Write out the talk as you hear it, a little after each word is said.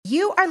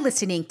You are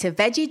listening to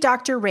Veggie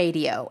Doctor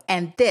Radio,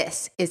 and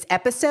this is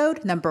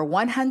episode number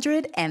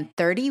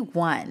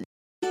 131.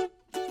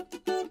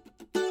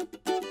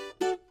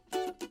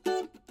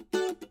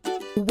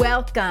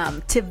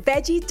 Welcome to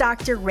Veggie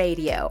Doctor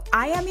Radio.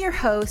 I am your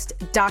host,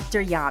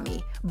 Dr.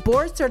 Yami,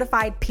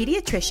 board-certified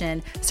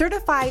pediatrician,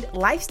 certified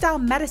lifestyle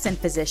medicine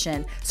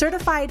physician,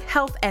 certified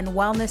health and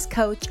wellness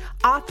coach,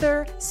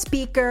 author,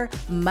 speaker,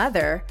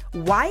 mother,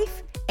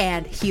 wife,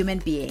 and human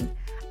being.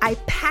 I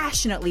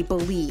passionately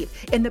believe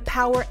in the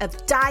power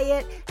of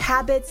diet,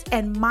 habits,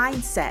 and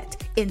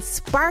mindset in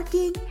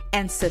sparking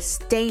and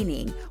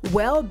sustaining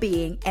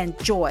well-being and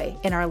joy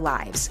in our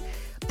lives.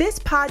 This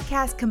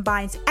podcast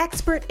combines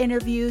expert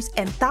interviews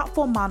and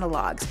thoughtful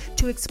monologues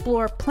to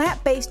explore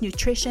plant-based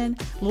nutrition,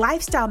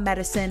 lifestyle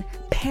medicine,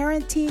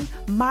 parenting,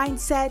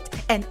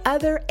 mindset, and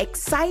other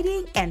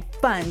exciting and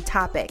fun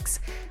topics.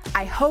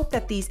 I hope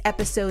that these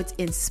episodes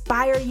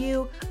inspire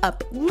you,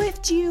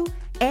 uplift you,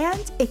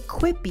 and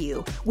equip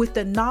you with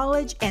the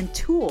knowledge and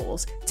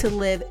tools to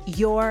live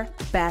your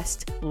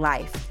best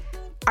life.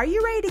 Are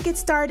you ready to get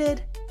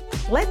started?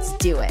 Let's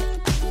do it.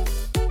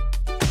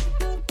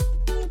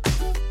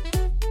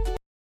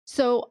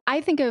 So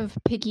I think of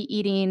picky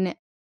eating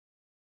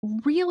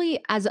really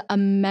as a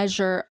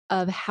measure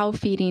of how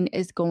feeding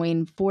is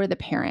going for the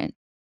parent.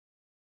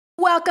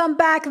 Welcome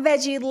back,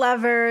 veggie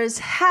lovers.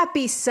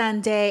 Happy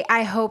Sunday.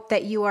 I hope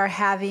that you are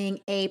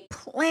having a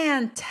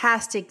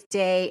plantastic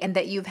day and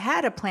that you've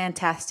had a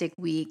plantastic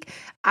week.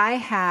 I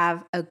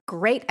have a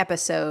great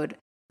episode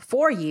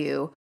for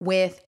you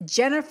with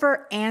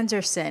Jennifer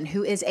Anderson,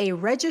 who is a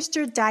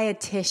registered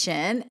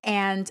dietitian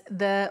and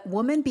the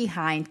woman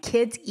behind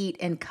Kids Eat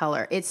in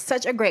Color. It's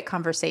such a great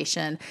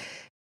conversation.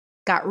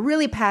 Got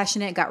really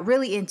passionate, got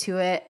really into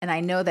it, and I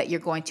know that you're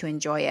going to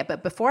enjoy it.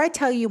 But before I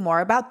tell you more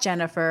about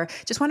Jennifer,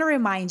 just want to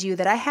remind you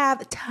that I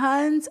have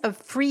tons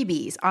of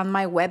freebies on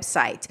my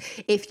website.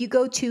 If you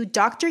go to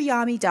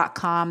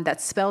dryami.com,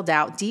 that's spelled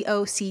out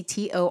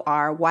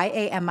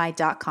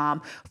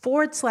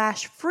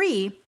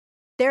doctoryami.com/free,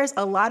 there's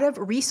a lot of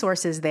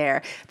resources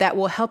there that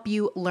will help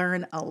you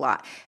learn a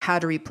lot. How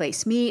to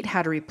replace meat,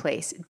 how to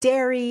replace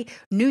dairy,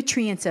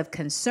 nutrients of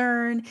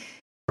concern,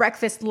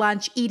 breakfast,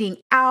 lunch, eating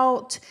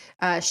out,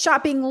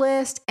 shopping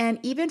list, and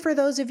even for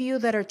those of you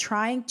that are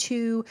trying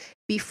to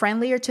be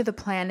friendlier to the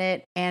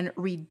planet and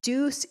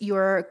reduce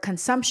your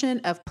consumption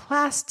of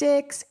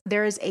plastics,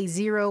 there is a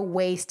zero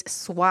waste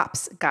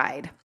swaps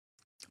guide.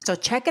 So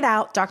check it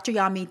out,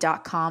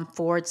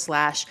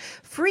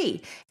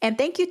 dryami.com/free. And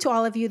thank you to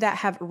all of you that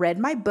have read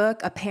my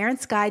book, A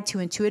Parent's Guide to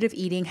Intuitive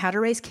Eating, How to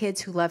Raise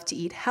Kids Who Love to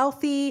Eat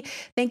Healthy.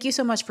 Thank you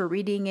so much for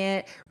reading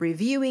it,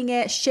 reviewing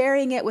it,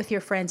 sharing it with your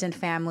friends and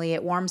family.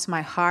 It warms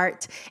my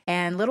heart.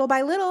 And little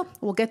by little,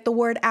 we'll get the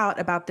word out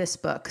about this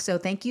book. So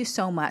thank you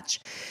so much.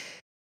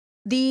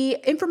 The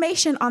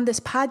information on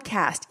this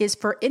podcast is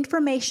for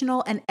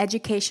informational and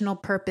educational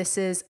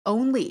purposes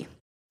only.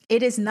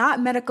 It is not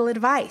medical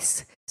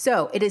advice.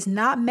 So it is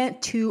not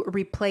meant to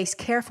replace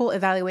careful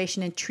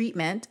evaluation and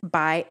treatment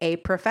by a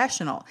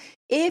professional.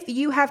 If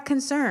you have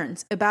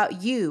concerns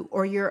about you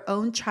or your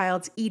own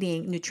child's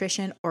eating,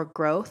 nutrition, or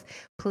growth,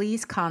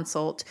 please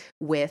consult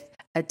with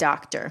a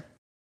doctor.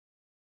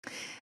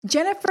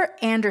 Jennifer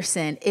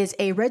Anderson is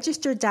a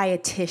registered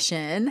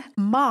dietitian,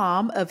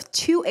 mom of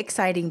 2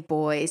 exciting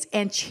boys,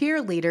 and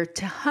cheerleader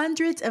to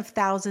hundreds of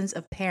thousands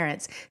of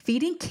parents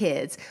feeding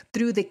kids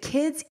through the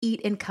Kids Eat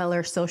in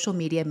Color social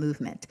media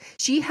movement.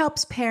 She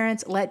helps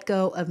parents let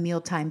go of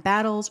mealtime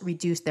battles,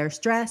 reduce their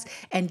stress,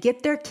 and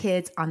get their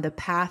kids on the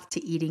path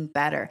to eating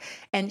better.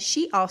 And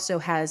she also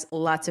has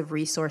lots of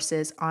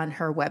resources on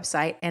her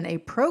website and a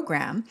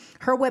program.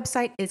 Her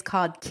website is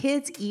called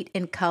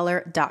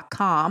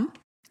kidseatincolor.com.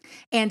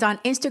 And on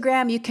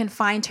Instagram, you can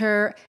find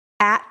her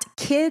at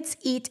Kids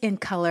Eat in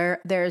Color.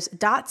 There's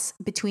dots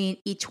between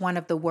each one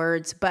of the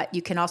words, but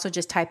you can also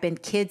just type in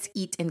Kids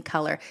Eat in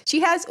Color. She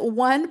has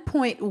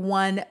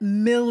 1.1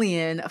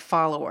 million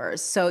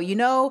followers. So you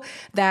know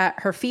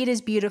that her feed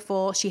is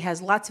beautiful. She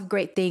has lots of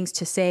great things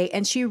to say,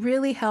 and she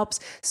really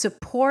helps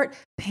support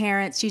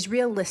parents. She's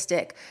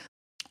realistic.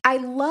 I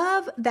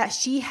love that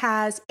she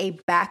has a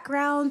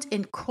background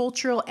in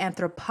cultural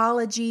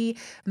anthropology,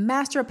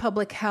 master of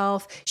public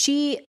health.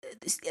 She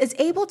is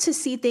able to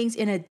see things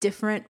in a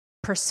different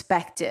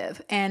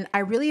perspective, and I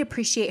really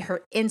appreciate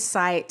her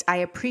insight. I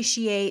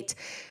appreciate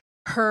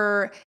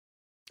her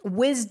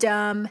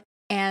wisdom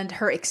and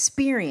her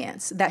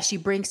experience that she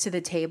brings to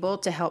the table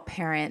to help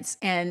parents.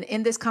 And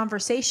in this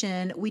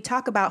conversation, we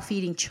talk about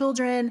feeding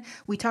children.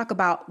 We talk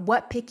about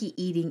what picky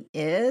eating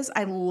is.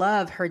 I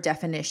love her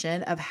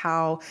definition of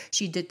how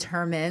she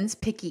determines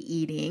picky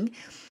eating,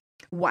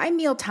 why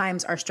meal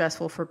times are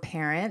stressful for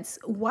parents,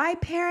 why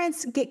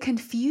parents get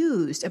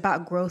confused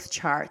about growth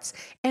charts,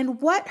 and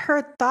what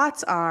her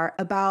thoughts are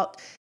about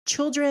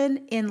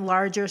children in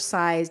larger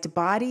sized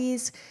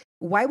bodies,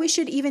 why we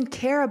should even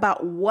care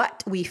about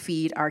what we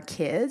feed our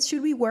kids.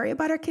 Should we worry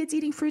about our kids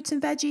eating fruits and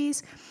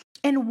veggies?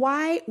 And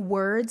why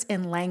words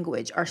and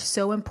language are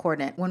so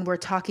important when we're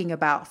talking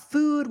about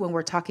food, when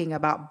we're talking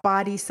about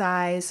body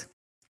size.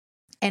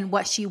 and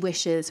what she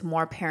wishes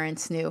more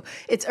parents knew.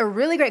 It's a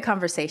really great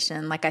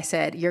conversation. Like I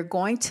said, you're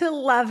going to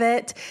love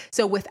it.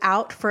 So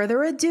without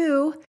further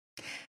ado,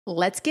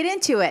 let's get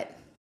into it.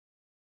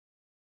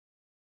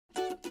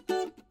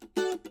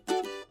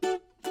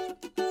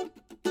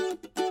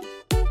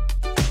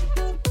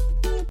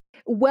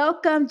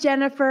 Welcome,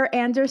 Jennifer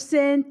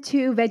Anderson,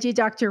 to Veggie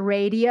Doctor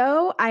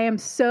Radio. I am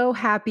so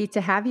happy to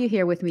have you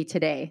here with me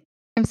today.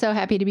 I'm so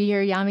happy to be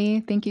here,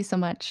 Yami. Thank you so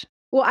much.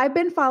 Well, I've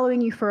been following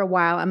you for a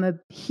while. I'm a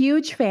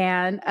huge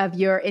fan of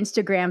your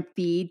Instagram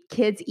feed,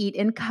 Kids Eat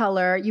in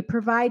Color. You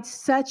provide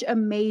such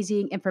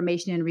amazing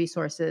information and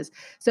resources.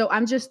 So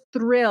I'm just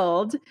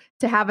thrilled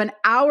to have an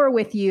hour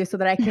with you so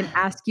that I can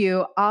ask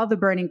you all the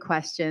burning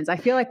questions. I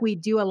feel like we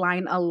do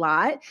align a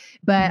lot,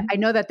 but I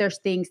know that there's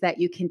things that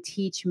you can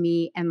teach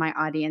me and my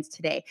audience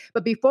today.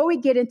 But before we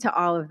get into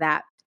all of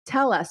that,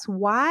 tell us,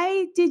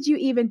 why did you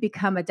even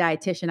become a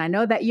dietitian? I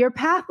know that your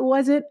path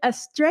wasn't a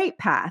straight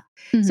path.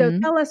 So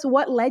tell us,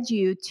 what led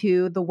you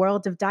to the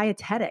world of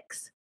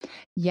dietetics?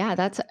 Yeah,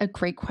 that's a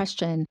great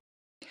question.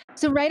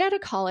 So right out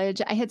of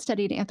college, I had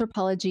studied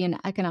anthropology and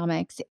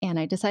economics, and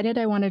I decided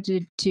I wanted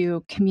to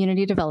do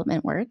community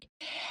development work.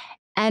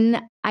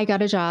 And I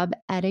got a job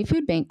at a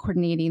food bank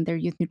coordinating their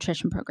youth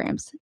nutrition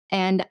programs.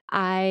 And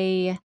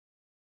I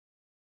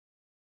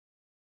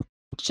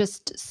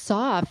just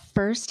saw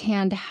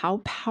firsthand how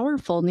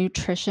powerful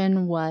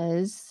nutrition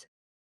was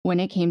when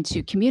it came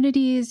to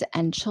communities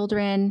and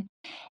children.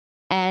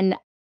 And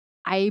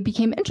I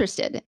became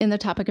interested in the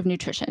topic of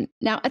nutrition.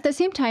 Now, at the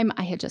same time,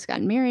 I had just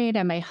gotten married,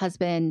 and my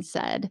husband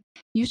said,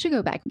 "You should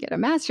go back and get a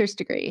master's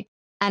degree."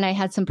 And I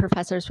had some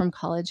professors from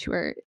college who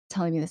were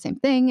telling me the same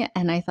thing.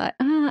 And I thought,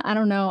 I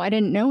don't know. I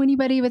didn't know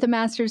anybody with a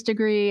master's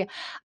degree.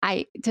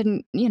 I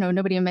didn't,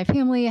 nobody in my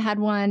family had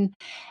one.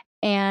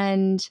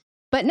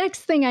 But next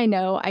thing I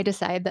know, I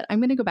decide that I'm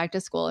going to go back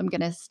to school. I'm going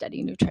to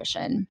study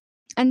nutrition.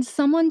 And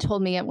someone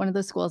told me at one of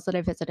the schools that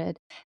I visited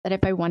that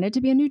if I wanted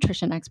to be a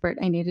nutrition expert,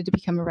 I needed to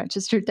become a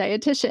registered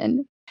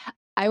dietitian.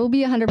 I will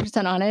be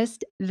 100%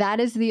 honest. That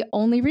is the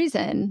only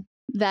reason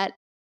that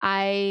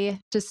I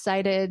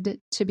decided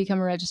to become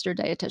a registered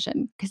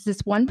dietitian, because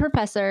this one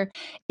professor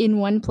in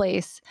one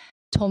place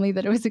told me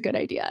that it was a good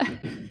idea.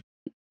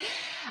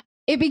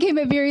 It became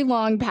a very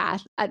long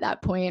path at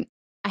that point.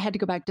 I had to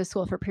go back to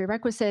school for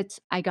prerequisites.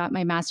 I got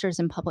my master's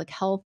in public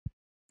health.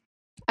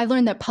 I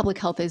learned that public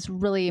health is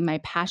really my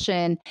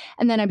passion.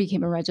 And then I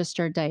became a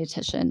registered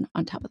dietitian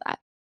on top of that.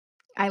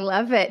 I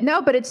love it.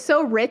 No, but it's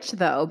so rich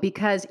though,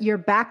 because your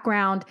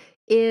background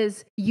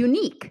is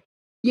unique.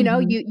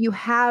 You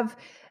have,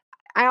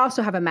 I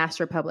also have a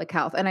master of public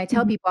health, and I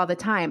tell people all the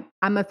time,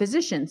 I'm a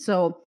physician.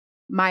 So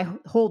my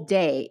whole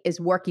day is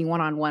working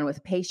one-on-one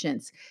with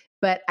patients,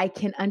 but I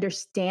can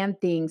understand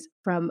things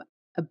from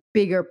a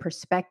bigger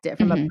perspective,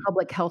 from a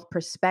public health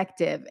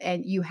perspective.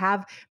 And you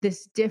have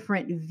this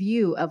different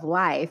view of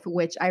life,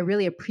 which I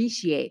really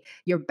appreciate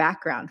your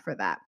background for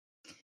that.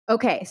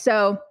 Okay.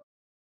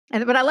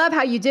 But I love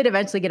how you did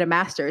eventually get a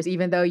master's,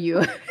 even though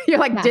you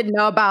didn't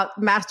know about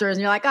masters,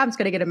 and you're like, I'm just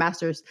going to get a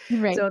master's.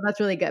 Right. So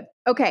that's really good.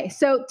 Okay.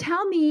 So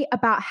tell me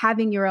about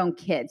having your own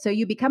kids. So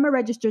you become a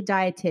registered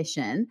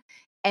dietitian,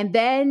 and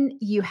then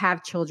you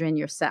have children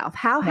yourself.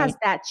 How has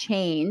that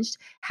changed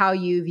how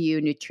you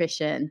view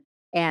nutrition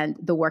and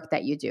the work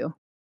that you do?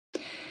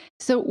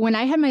 So when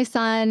I had my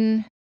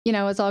son, it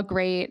was all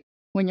great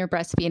when you're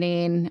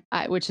breastfeeding,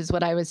 which is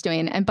what I was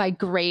doing. And by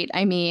great,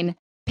 I mean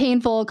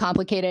painful,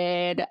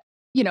 complicated,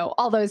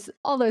 all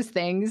those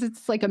things.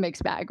 It's like a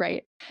mixed bag,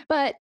 right?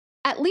 But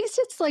at least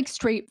it's like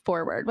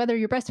straightforward, whether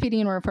you're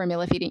breastfeeding or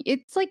formula feeding.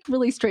 It's like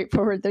really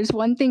straightforward. There's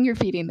one thing you're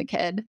feeding the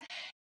kid.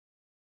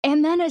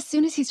 And then as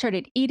soon as he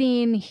started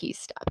eating, he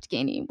stopped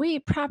gaining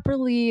weight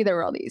properly. There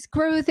were all these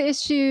growth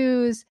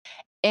issues.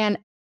 And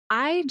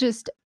I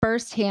just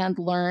firsthand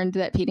learned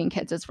that feeding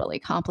kids is really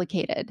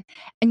complicated.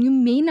 And you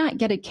may not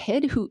get a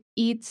kid who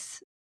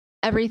eats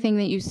everything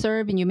that you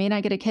serve, and you may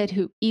not get a kid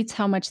who eats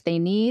how much they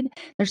need.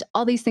 There's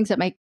all these things that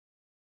might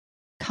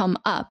come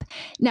up.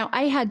 Now,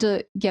 I had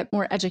to get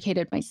more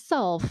educated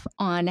myself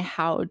on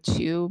how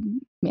to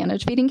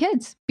manage feeding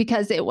kids,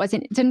 because it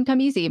didn't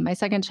come easy. My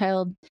second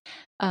child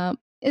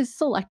is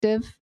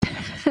selective.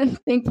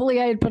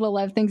 Thankfully, I had put a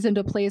lot of things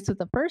into place with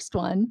the first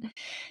one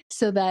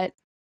so that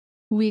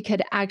we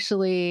could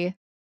actually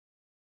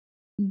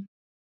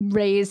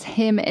raise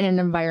him in an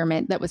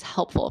environment that was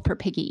helpful for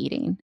picky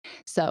eating.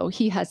 So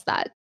he has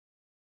that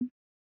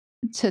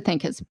to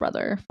thank his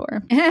brother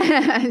for.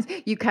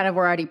 You kind of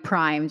were already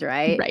primed,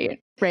 right?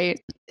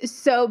 Right.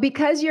 So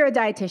because you're a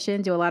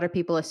dietitian, do a lot of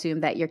people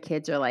assume that your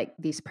kids are like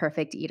these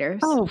perfect eaters?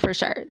 Oh, for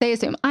sure. They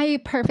assume I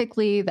eat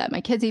perfectly, that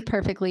my kids eat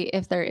perfectly,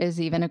 if there is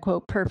even a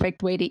quote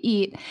perfect way to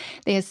eat.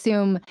 They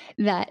assume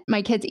that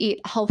my kids eat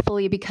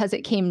healthfully because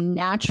it came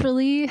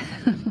naturally.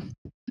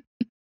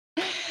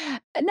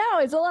 No,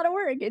 it's a lot of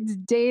work. It's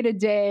day to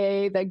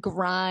day, the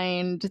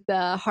grind,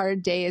 the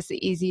hard days,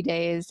 the easy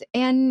days.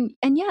 And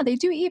yeah, they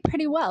do eat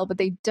pretty well, but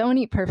they don't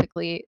eat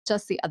perfectly.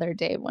 Just the other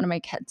day, one of my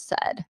kids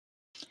said,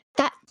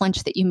 "That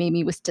lunch that you made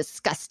me was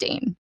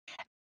disgusting."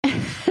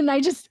 And I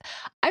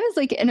was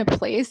like in a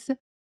place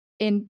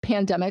in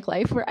pandemic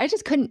life where I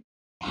just couldn't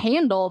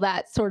handle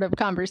that sort of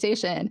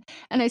conversation.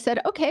 And I said,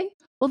 okay,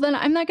 well, then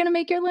I'm not going to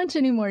make your lunch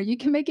anymore. You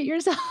can make it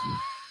yourself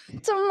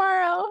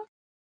tomorrow.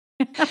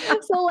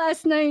 So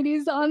last night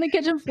he's on the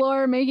kitchen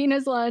floor making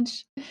his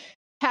lunch,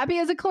 happy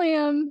as a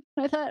clam.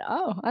 I thought,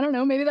 oh, I don't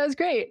know, maybe that was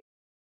great.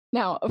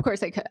 Now, of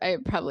course, I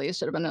probably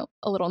should have been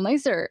a little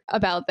nicer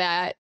about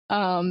that.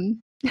 Now,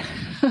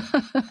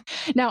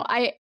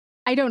 I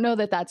don't know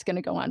that that's going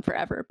to go on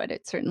forever, but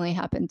it certainly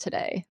happened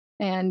today.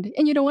 And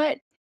you know what?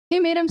 He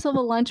made himself a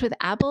lunch with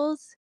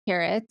apples,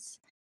 carrots.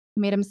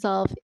 He made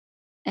himself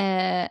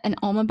an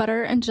almond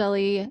butter and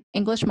jelly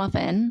English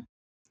muffin,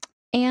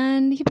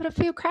 and he put a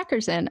few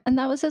crackers in, and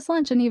that was his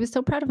lunch. And he was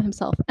so proud of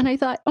himself. And I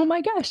thought, oh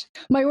my gosh,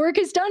 my work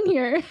is done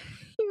here.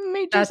 You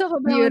made That's yourself a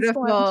balanced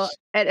beautiful. lunch.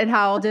 And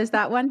how old is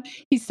that one?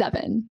 He's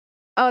 7.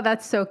 Oh,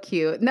 that's so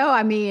cute. No,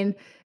 I mean,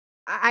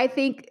 I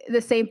think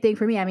the same thing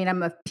for me. I mean,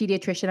 I'm a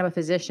pediatrician, I'm a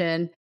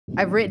physician.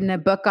 I've written a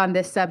book on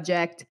this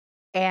subject,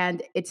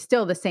 and it's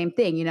still the same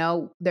thing.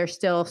 There's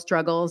still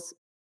struggles,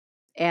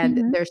 and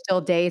Mhm. there's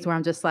still days where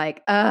I'm just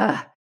like,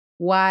 ugh,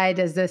 why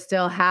does this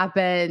still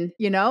happen?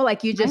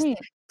 Like you just Right.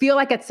 feel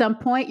like at some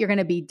point you're going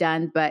to be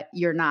done, but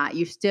you're not.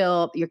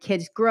 Your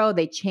kids grow,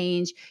 they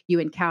change, you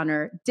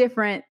encounter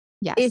different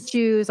Yes.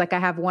 issues. Like I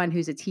have one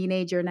who's a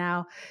teenager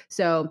now.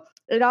 So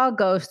it all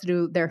goes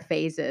through their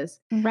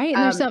phases. Right.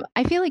 And Um,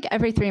 I feel like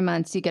every 3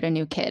 months you get a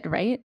new kid,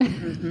 right?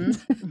 Mhm,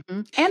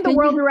 mhm, and the And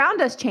world you around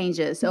us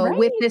changes. So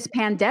with right. this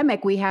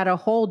pandemic, we had a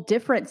whole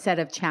different set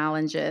of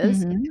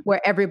challenges Mhm.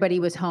 where everybody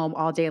was home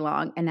all day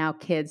long, and now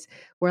kids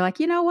were like,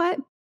 "You know what?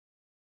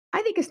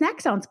 I think a snack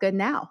sounds good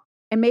now,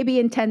 and maybe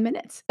in 10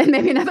 minutes, and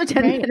maybe another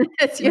 10 Right.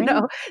 minutes."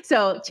 Right.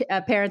 So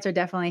parents are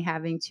definitely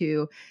having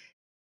to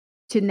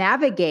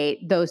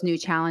navigate those new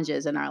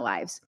challenges in our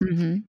lives.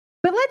 Mhm.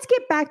 But let's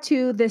get back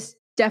to this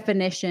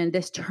definition,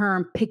 this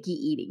term picky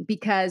eating,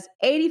 because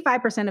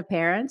 85% of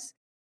parents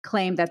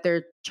claim that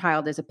their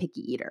child is a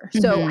picky eater.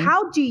 So, Mhm.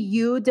 how do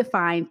you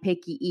define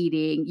picky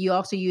eating? You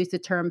also use the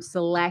term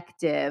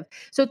selective.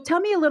 So, tell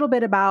me a little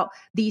bit about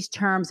these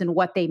terms and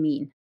what they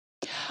mean.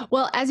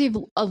 Well, as you've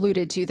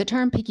alluded to, the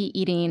term picky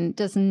eating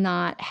does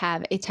not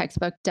have a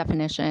textbook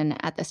definition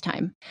at this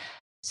time.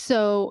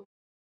 So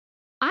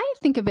I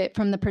think of it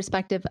from the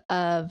perspective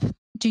of,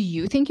 do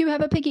you think you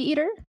have a picky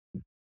eater?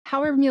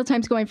 How are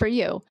mealtimes going for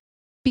you?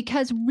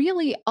 Because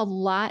really, a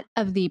lot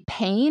of the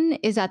pain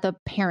is at the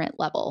parent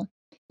level.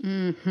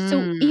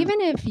 So Mhm.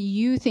 even if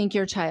you think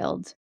your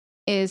child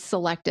is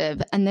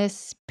selective and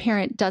this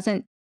parent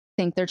doesn't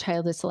think their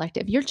child is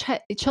selective, your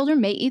children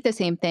may eat the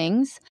same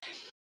things,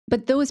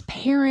 but those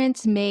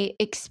parents may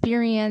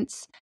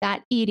experience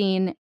that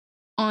eating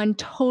on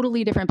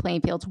totally different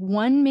playing fields.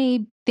 One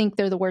may think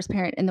they're the worst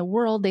parent in the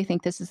world. They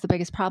think this is the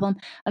biggest problem.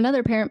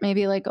 Another parent may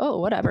be like, "Oh,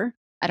 whatever.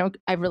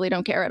 I really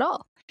don't care at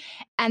all."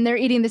 And they're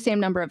eating the same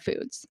number of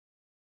foods.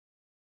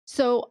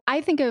 So,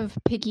 I think of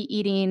picky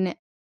eating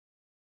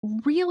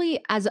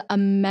really as a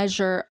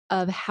measure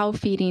of how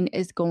feeding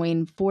is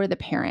going for the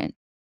parent.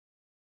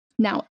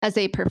 Now, as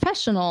a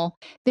professional,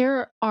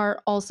 there are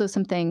also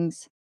some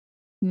things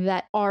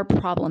that are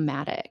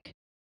problematic.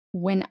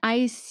 When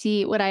I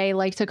see what I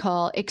like to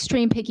call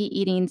extreme picky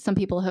eating, some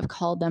people have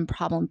called them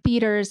problem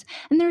feeders,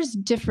 and there's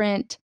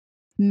different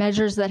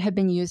measures that have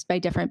been used by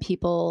different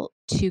people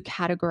to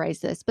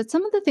categorize this. But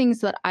some of the things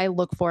that I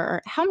look for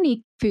are, how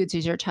many foods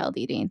is your child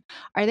eating?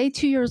 Are they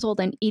 2 years old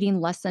and eating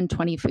less than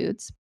 20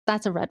 foods?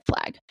 That's a red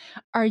flag.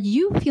 Are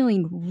you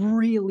feeling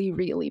really,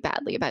 really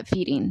badly about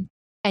feeding?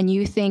 And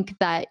you think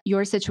that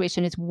your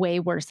situation is way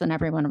worse than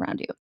everyone around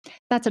you?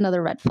 That's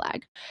another red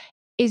flag.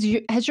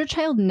 Has your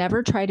child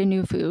never tried a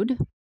new food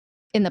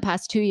in the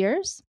past 2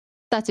 years?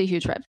 That's a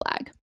huge red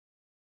flag.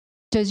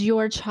 Does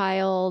your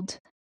child,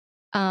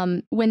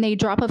 when they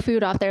drop a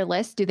food off their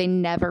list, do they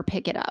never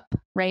pick it up,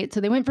 right?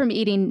 So they went from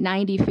eating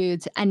 90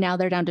 foods and now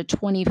they're down to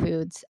 20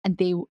 foods and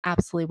they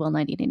absolutely will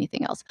not eat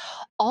anything else.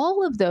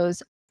 All of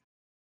those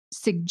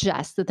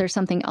suggest that there's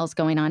something else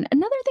going on.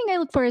 Another thing I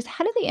look for is,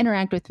 how do they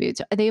interact with foods?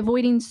 Are they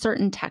avoiding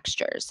certain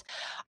textures?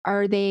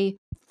 Are they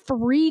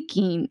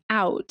freaking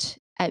out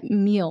at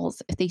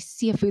meals if they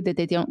see a food that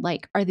they don't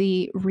like? Are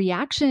the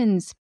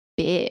reactions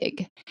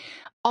big?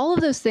 All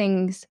of those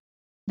things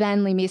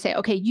then lead me to say,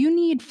 okay, you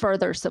need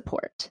further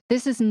support.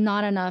 This is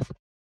not enough.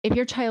 If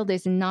your child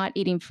is not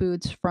eating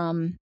foods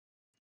from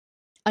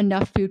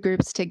enough food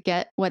groups to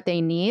get what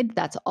they need,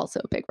 that's also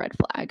a big red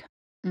flag.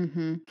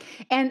 Mhm.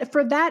 And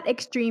for that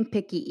extreme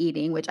picky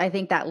eating, which I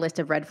think that list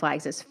of red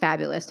flags is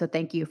fabulous, so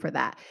thank you for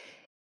that.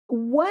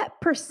 What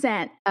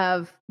percent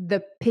of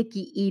the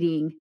picky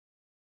eating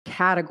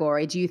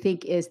category do you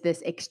think is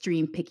this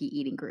extreme picky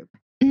eating group?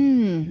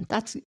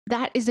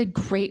 That is a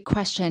great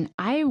question.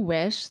 I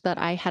wish that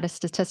I had a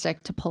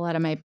statistic to pull out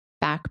of my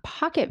back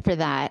pocket for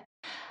that.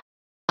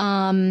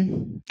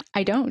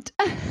 I don't.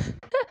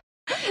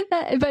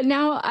 But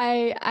now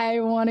I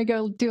want to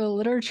go do a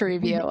literature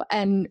review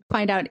and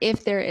find out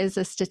if there is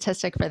a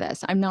statistic for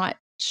this. I'm not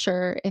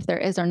sure if there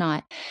is or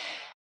not.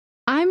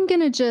 I'm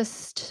going to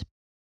just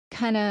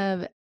kind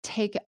of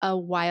take a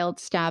wild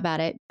stab at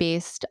it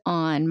based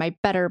on my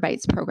Better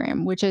Bites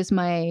program, which is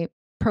my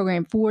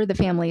program for the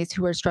families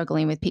who are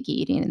struggling with picky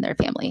eating in their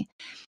family.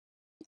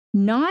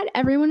 Not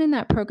everyone in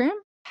that program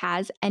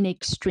has an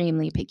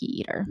extremely picky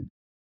eater.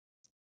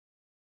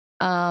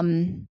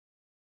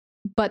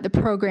 But the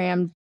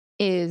program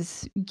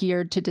is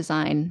geared to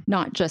design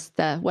not just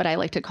the what I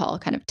like to call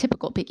kind of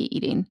typical picky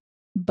eating,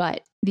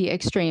 but the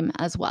extreme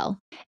as well.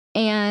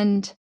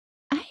 And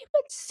I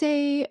would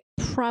say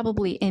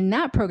probably in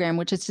that program,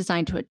 which is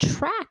designed to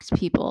attract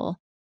people,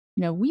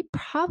 we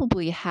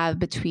probably have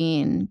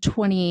between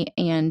 20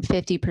 and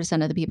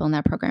 50% of the people in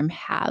that program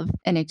have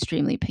an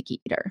extremely picky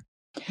eater.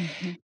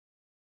 Mhm.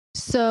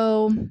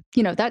 So,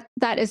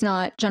 that is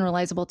not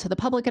generalizable to the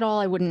public at all.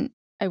 I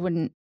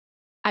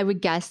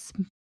would guess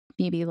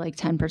maybe like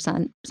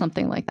 10%,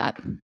 something like that.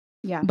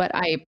 Yeah. But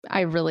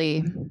I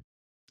really,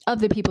 of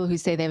the people who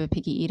say they have a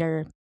picky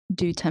eater,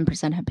 do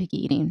 10% have picky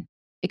eating,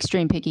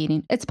 extreme picky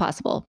eating? It's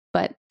possible,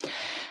 but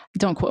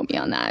don't quote me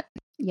on that.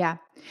 Yeah.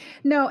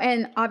 No,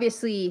 and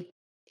obviously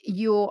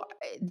you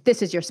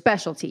this is your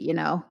specialty,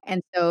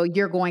 and so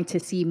you're going to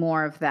see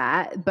more of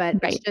that, but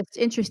it's Right. just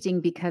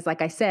interesting because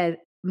like I said,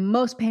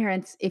 most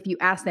parents, if you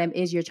ask them,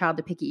 "Is your child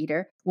a picky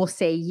eater?" will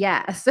say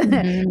yes.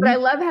 But I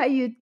Mhm. love how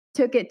you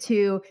took it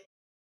to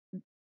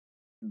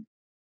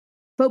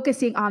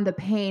focusing on the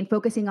pain,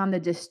 focusing on the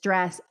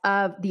distress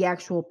of the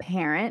actual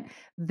parent.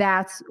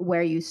 That's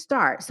where you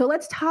start. So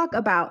let's talk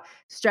about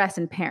stress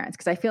and parents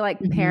because I feel like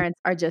Mhm. parents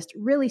are just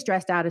really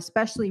stressed out,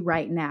 especially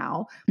right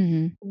now.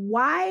 Mhm.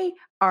 Why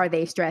are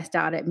they stressed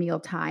out at meal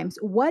times?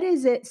 What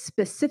is it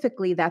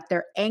specifically that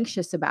they're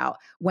anxious about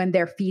when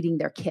they're feeding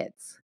their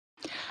kids?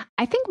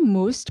 I think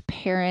most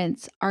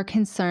parents are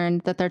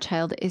concerned that their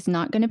child is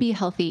not going to be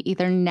healthy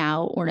either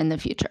now or in the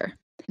future.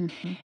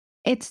 Mhm.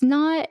 It's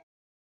not,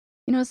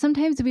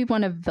 sometimes we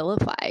want to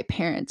vilify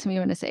parents and we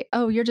want to say,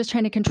 "Oh, you're just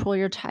trying to control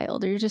your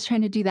child or you're just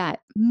trying to do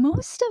that."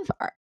 Most of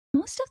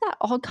that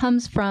all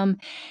comes from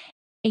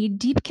a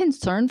deep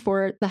concern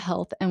for the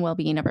health and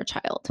well-being of our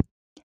child.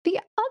 The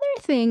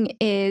other thing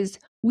is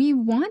we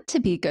want to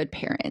be good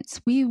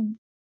parents. We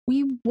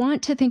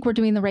want to think we're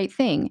doing the right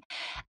thing.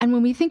 And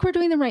when we think we're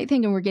doing the right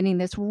thing and we're getting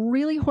this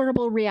really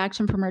horrible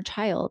reaction from our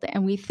child,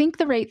 and we think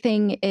the right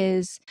thing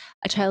is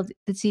a child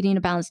that's eating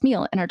a balanced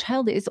meal and our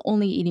child is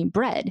only eating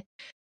bread,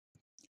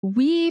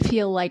 we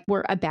feel like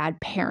we're a bad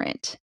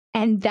parent.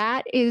 And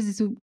that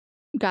is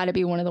got to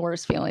be one of the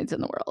worst feelings in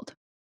the world,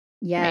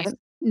 right? Yes.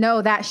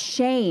 No, that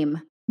shame.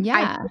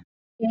 I Yeah,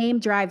 Shame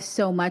drives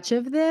so much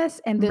of this,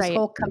 and this right.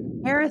 whole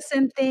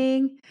comparison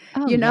thing,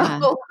 Oh, you know,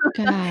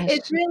 yeah. Gosh,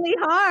 it's really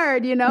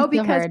hard, it's so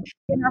because hard.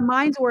 in our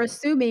minds, we're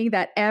assuming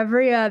that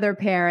every other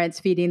parent's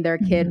feeding their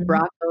kid Mhm.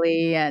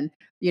 broccoli and,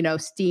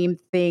 steamed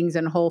things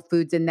and Whole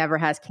Foods and never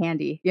has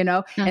candy, and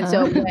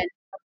so Uh-huh. when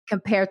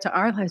compared to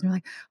our lives, we're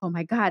like, "Oh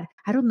my god,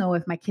 I don't know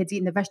if my kid's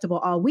eating the vegetable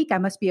all week, I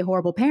must be a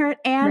horrible parent,"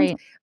 and Right,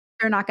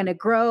 they're not gonna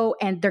grow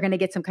and they're gonna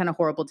get some kind of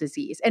horrible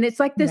disease. And it's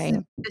like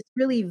right. this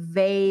really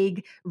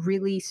vague,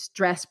 really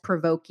stress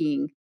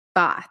provoking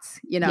thoughts,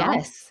 you know?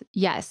 Yes,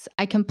 yes,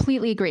 I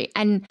completely agree,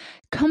 and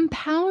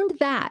compound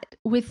that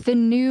with the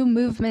new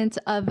movements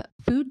of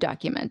food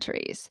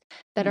documentaries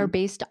that are Yeah.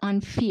 based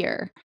on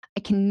fear. I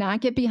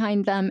cannot get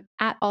behind them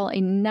at all. I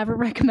never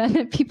recommend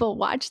that people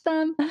watch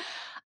them.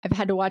 I've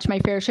had to watch my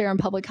fair share in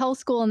public health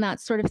school and that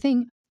sort of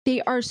thing.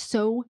 They are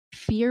so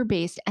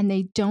fear-based and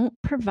they don't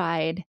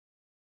provide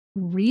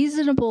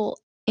reasonable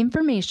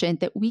information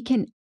that we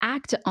can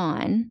act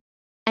on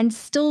and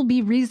still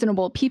be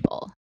reasonable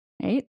people,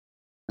 right?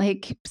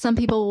 Like some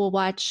people will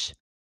watch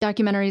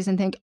documentaries and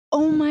think,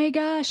 oh my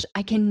gosh,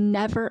 I can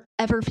never,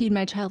 ever feed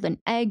my child an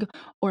egg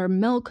or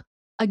milk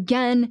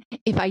again.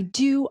 If I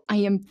do, I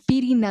am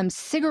feeding them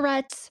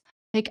cigarettes.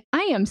 Like,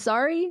 I am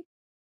sorry.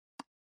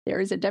 There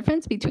is a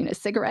difference between a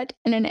cigarette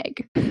and an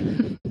egg.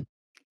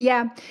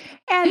 Yeah.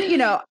 And,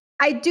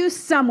 I do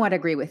somewhat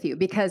agree with you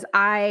because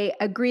I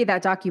agree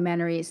that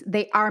documentaries,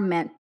 they are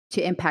meant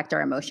to impact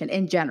our emotion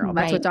in general.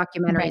 That's Right, what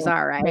documentaries right,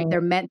 are, right? right.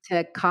 They're meant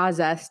to cause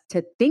us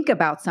to think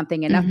about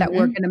something enough that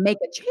we're Hmm. going to make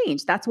a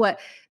change. That's what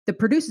the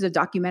producers of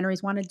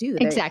documentaries want to do.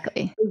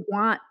 Exactly. They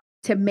want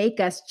to make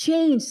us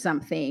change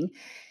something.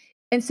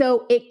 And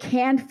so it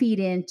can feed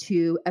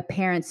into a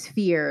parent's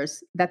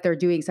fears that they're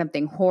doing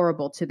something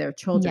horrible to their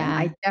children. Yeah,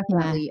 I yeah,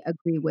 definitely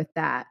agree with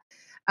that.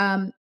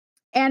 Um,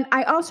 and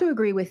I also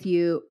agree with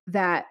you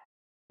that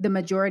the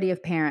majority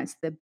of parents,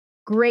 the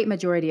great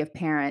majority of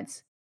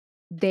parents,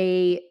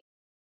 they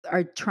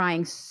are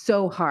trying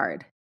so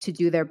hard to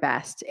do their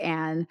best.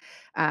 And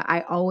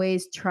I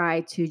always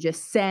try to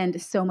just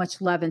send so much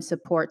love and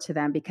support to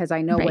them because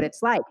I know what right.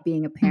 it's like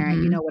being a parent.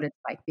 You Hmm. know what it's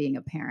like being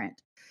a parent.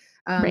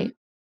 Um, Right.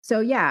 so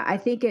yeah, I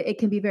think it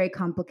can be very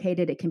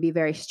complicated. It can be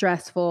very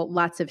stressful,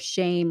 lots of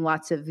shame,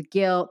 lots of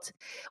guilt.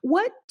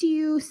 What do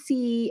you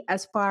see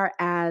as far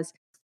as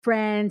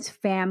friends,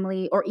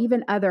 family, or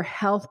even other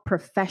health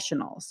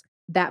professionals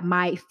that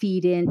might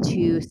feed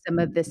into some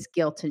of this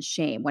guilt and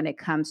shame when it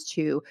comes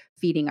to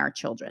feeding our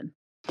children?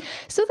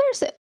 So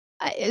there's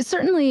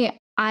certainly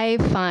I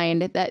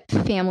find that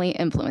family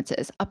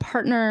influences a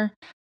partner,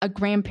 a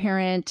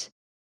grandparent,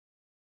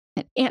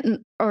 an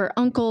aunt or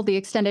uncle, the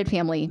extended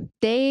family,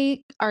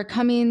 they are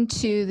coming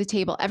to the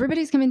table.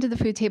 Everybody's coming to the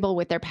food table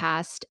with their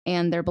past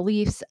and their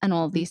beliefs and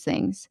all of these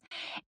things.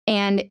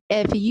 And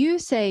if you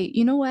say,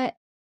 you know what,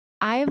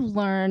 I've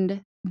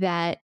learned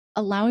that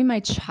allowing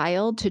my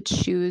child to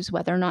choose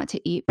whether or not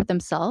to eat for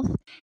themselves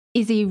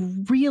is a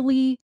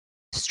really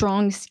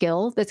strong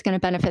skill that's going to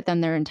benefit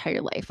them their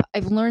entire life.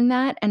 I've learned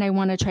that and I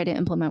want to try to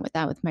implement with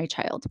that with my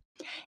child.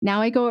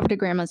 Now I go over to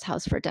grandma's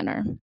house for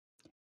dinner.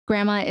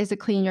 Grandma is a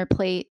clean your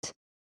plate,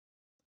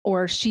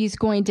 or she's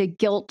going to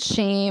guilt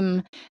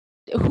shame,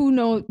 who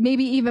knows,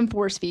 maybe even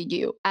force feed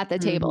you at the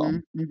table.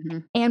 Mhm,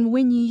 mhm. And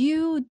when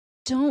you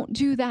don't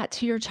do that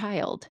to your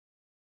child,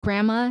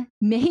 grandma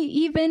may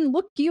even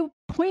look you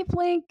point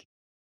blank,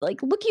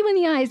 like look you in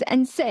the eyes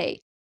and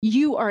say,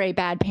 you are a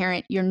bad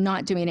parent. You're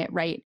not doing it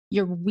right.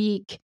 You're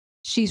weak.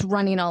 She's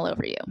running all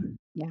over you.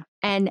 Yeah,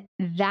 And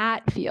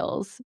that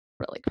feels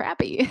really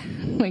crappy.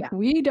 Like yeah,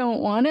 we don't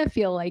want to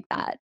feel like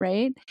that,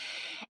 right?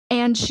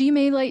 And she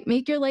may like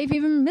make your life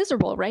even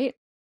miserable, right?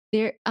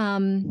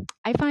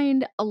 I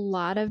find a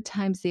lot of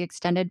times the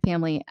extended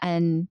family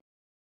and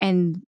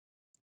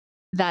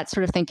that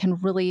sort of thing can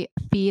really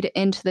feed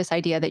into this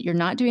idea that you're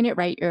not doing it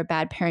right, you're a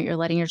bad parent, you're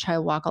letting your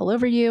child walk all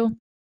over you,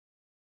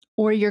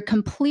 or you're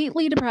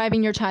completely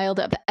depriving your child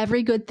of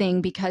every good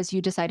thing because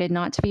you decided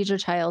not to feed your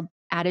child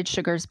added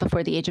sugars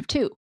before the age of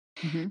 2.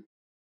 mhm.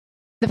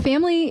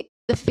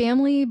 The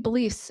family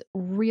beliefs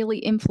really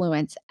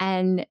influence,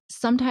 and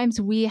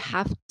sometimes we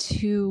have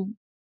to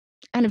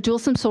kind of do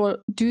some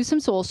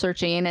soul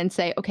searching and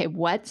say, okay,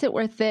 what's it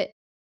worth it?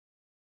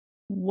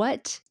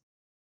 What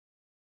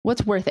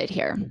what's worth it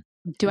here?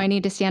 Do Mhm. I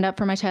need to stand up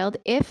for my child?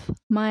 If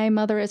my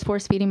mother is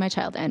force feeding my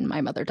child, and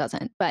my mother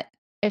doesn't, but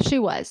if she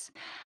was,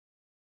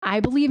 I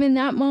believe in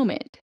that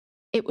moment,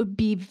 it would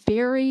be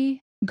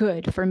very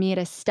good for me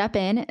to step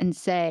in and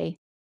say,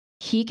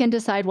 he can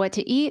decide what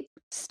to eat,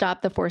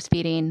 stop the force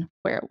feeding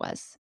where it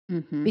was.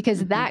 Mhm,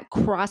 Because mhm. that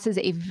crosses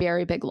a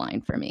very big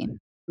line for me.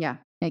 Yeah,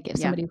 Like if yeah,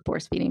 somebody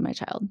force feeding my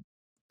child.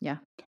 yeah.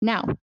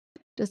 Now,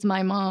 does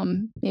my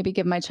mom maybe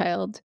give my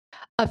child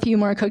a few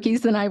more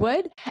cookies than I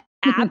would?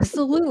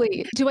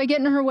 Absolutely. Do I get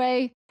in her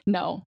way?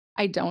 No,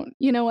 I don't.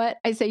 You know what?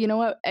 I say, you know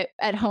what?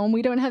 At home,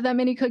 we don't have that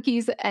many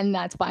cookies, and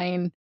that's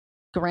fine.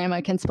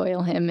 Grandma can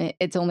spoil him.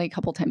 It's only a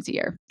couple times a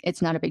year.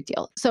 It's not a big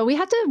deal. So we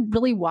have to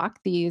really walk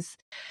these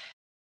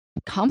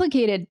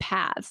complicated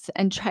paths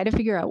and try to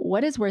figure out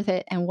what is worth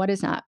it and what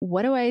is not.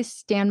 What do I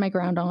stand my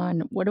ground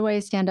on? What do I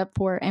stand up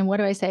for? And what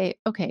do I say,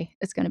 okay,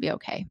 it's going to be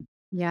okay?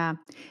 Yeah.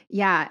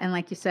 Yeah, and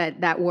like you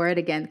said, that word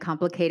again,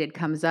 complicated,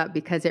 comes up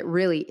because it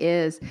really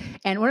is.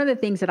 And one of the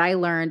things that I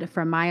learned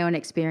from my own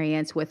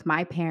experience with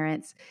my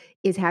parents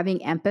is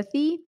having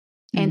empathy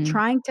and Hmm.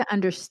 trying to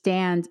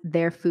understand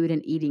their food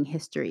and eating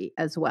history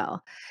as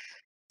well.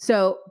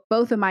 So,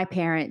 both of my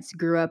parents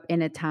grew up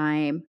in a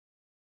time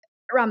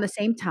around the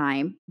same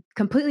time,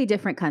 completely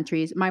different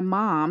countries. My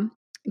mom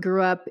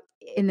grew up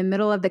in the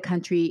middle of the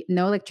country,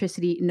 no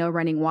electricity, no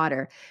running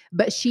water,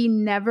 but she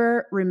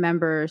never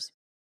remembers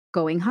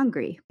going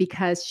hungry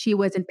because she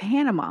was in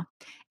Panama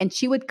and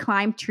she would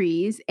climb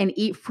trees and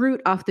eat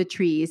fruit off the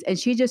trees. And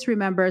she just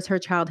remembers her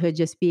childhood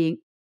just being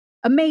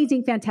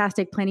amazing,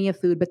 fantastic, plenty of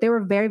food, but they were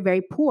very,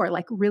 very poor,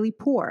 like really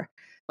poor,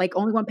 like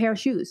only one pair of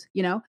shoes,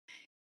 you know?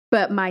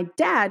 But my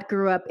dad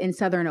grew up in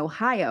Southern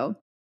Ohio,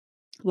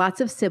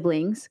 lots of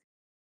siblings,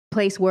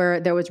 place where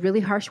there was really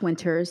harsh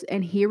winters,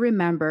 and he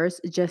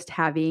remembers just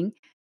having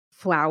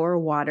flour,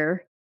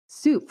 water,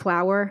 soup,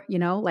 flour,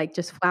 like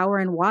just flour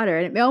and water,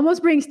 and it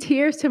almost brings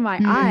tears to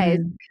my eyes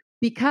Mm,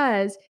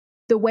 because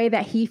the way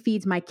that he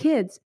feeds my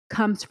kids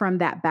comes from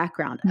that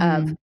background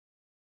of mm,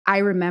 I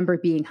remember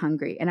being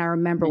hungry and I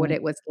remember what right,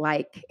 it was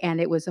like,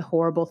 and it was a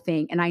horrible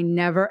thing. And I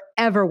never,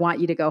 ever want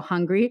you to go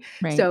hungry.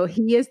 right, So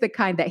he is the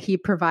kind that he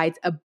provides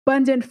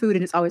abundant food.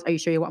 And it's always, are you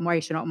sure you want more? Are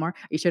you sure you want more? Are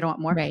you sure you don't want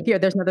more? right, Here,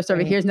 there's another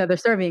serving. right. Here's another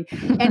serving.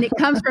 And it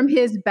comes from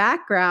his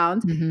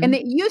background. And Mhm,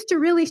 it used to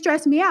really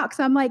stress me out because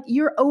I'm like,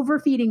 you're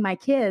overfeeding my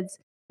kids.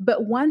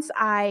 But once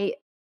I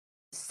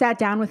sat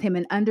down with him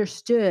and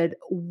understood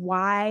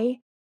why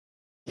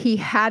he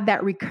had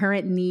that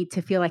recurrent need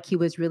to feel like he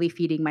was really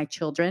feeding my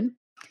children,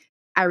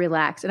 I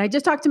relaxed, and I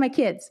just talked to my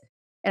kids,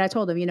 and I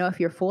told them, if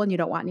you're full and you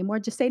don't want any more,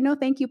 just say, "No,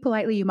 thank you,"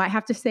 politely. You might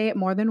have to say it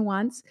more than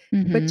once,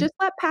 but mhm. just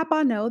let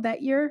papa know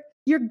that you're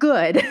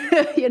good,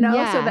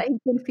 so Yeah, that he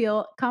can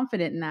feel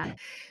confident in that.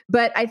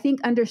 But I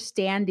think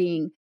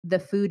understanding the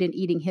food and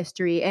eating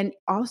history, and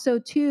also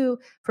too,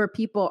 for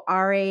people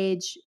our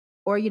age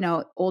or,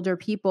 older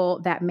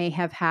people that may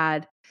have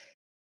had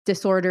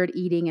disordered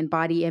eating and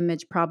body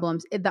image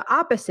problems, the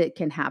opposite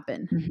can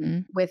happen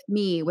mhm, with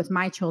me, with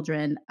my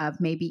children, of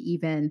maybe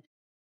even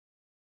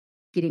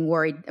getting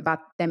worried about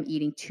them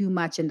eating too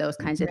much and those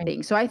kinds of right,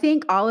 things. So I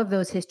think all of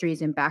those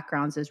histories and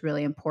backgrounds is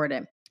really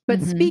important.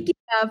 But mhm. speaking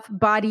of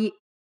body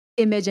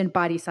image and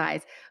body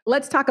size,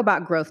 let's talk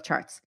about growth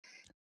charts.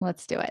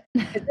 Let's do it.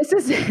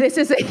 This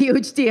is a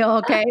huge deal,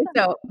 okay?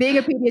 So, being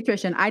a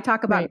pediatrician, I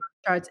talk about Right.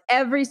 growth charts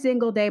every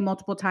single day,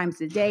 multiple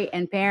times a day,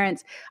 and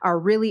parents are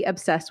really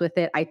obsessed with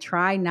it. I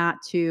try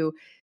not to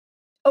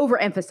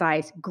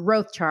overemphasize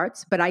growth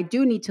charts, but I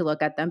do need to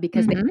look at them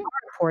because they Mhm.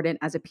 are important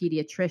as a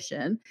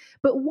pediatrician.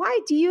 But why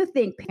do you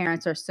think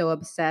parents are so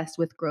obsessed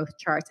with growth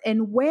charts,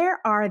 and where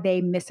are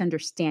they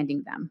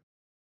misunderstanding them?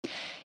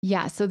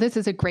 Yeah, so this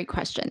is a great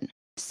question.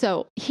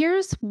 So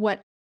here's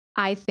what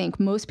I think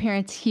most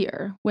parents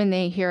hear when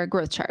they hear a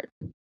growth chart.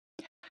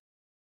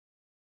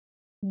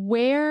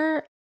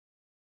 Where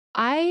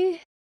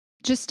I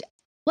just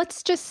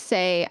let's just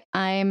say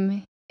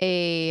I'm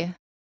a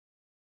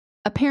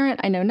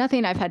parent, I know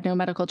nothing, I've had no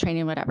medical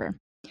training, whatever.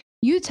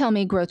 You tell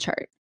me growth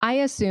chart. I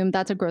assume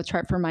that's a growth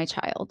chart for my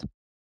child.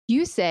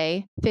 You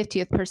say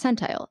 50th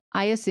percentile.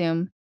 I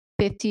assume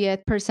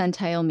 50th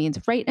percentile means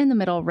right in the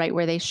middle, right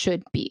where they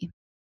should be.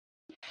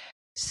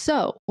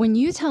 So when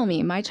you tell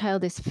me my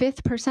child is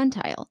fifth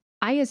percentile,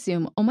 I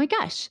assume, oh my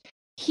gosh,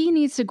 he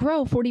needs to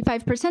grow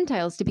 45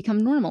 percentiles to become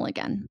normal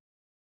again.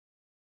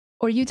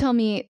 Or you tell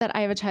me that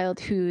I have a child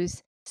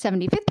who's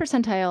 75th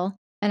percentile,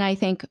 and I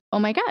think, oh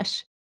my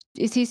gosh,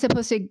 is he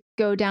supposed to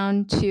go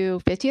down to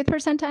 50th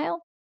percentile?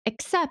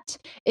 Except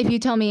if you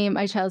tell me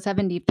my child's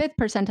 75th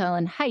percentile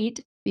in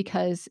height,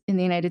 because in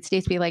the United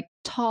States we like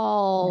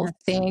tall Yes.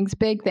 things,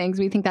 big things,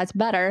 we think that's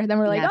better. Then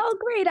we're like, Yes. oh,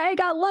 great, I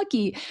got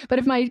lucky. But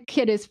if my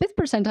kid is fifth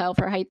percentile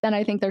for height, then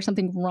I think there's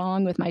something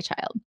wrong with my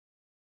child.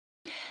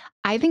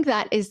 I think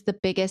that is the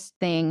biggest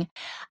thing.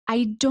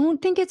 I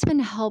don't think it's been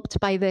helped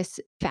by this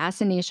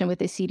fascination with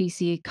the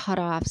CDC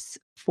cutoffs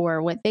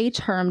for what they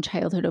term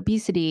childhood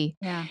obesity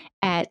Yeah.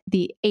 at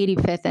the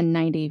 85th and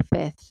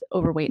 95th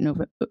overweight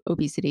and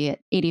obesity at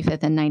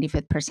 85th and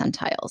 95th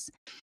percentiles.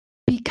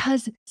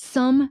 Because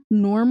some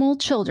normal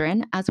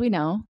children, as we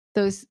know,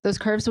 those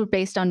curves were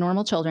based on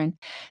normal children.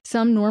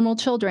 Some normal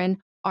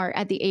children are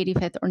at the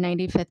 85th or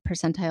 95th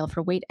percentile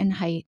for weight and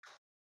height,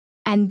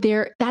 and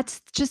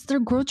that's just their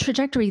growth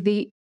trajectory.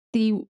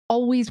 They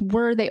always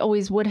were, they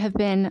always would have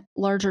been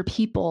larger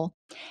people.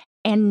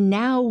 And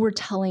now we're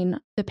telling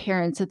the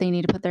parents that they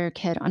need to put their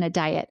kid on a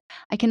diet.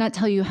 I cannot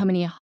tell you how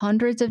many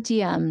hundreds of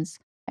DMs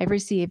I've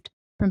received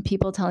from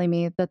people telling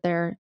me that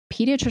their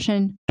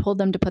pediatrician told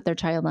them to put their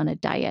child on a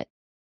diet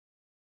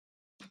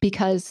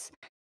because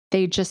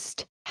they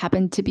just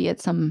happen to be at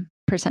some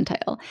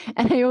percentile.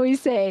 And I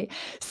always say,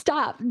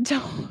 stop,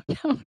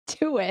 don't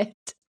do it.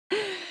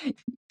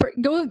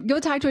 Go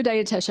talk to a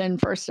dietitian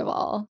first of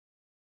all.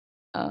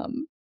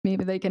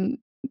 Maybe they can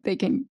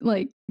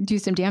like do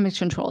some damage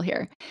control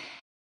here.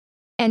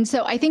 And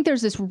so I think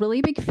there's this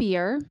really big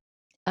fear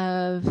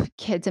of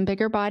kids in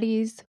bigger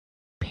bodies.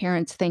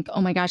 Parents think,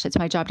 oh my gosh, it's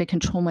my job to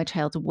control my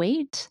child's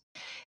weight.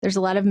 There's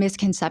a lot of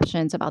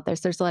misconceptions about this.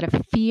 There's a lot of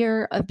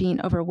fear of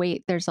being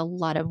overweight. There's a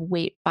lot of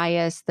weight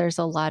bias. There's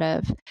a lot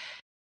of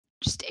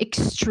just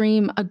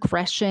extreme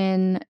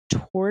aggression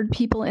toward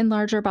people in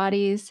larger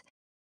bodies.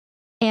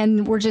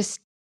 And we're just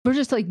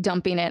like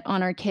dumping it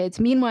on our kids.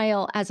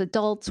 Meanwhile, as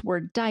adults,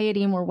 we're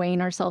dieting, we're weighing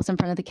ourselves in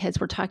front of the kids,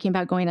 we're talking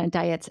about going on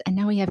diets. And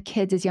now we have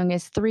kids as young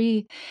as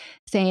 3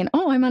 saying,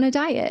 oh, I'm on a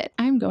diet.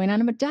 I'm going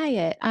on a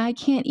diet. I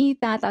can't eat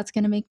that. That's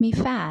going to make me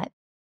fat.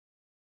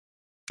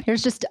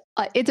 There's just,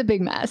 it's a big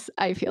mess,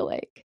 I feel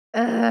like.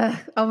 Oh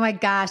my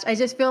gosh. I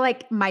just feel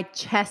like my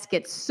chest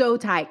gets so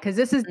tight because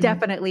this is Mhm.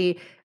 definitely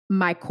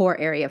my core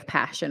area of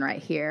passion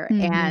right here.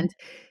 Mhm. And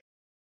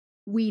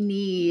we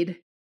need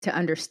to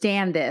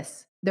understand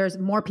this. There's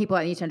more people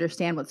that need to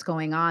understand what's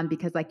going on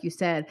because, like you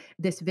said,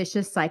 this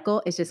vicious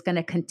cycle is just going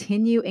to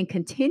continue and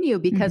continue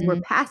because we're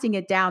Mhm. passing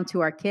it down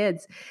to our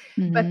kids.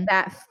 But Mhm.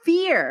 that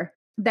fear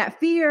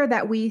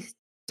that we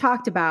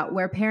talked about,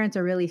 where parents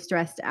are really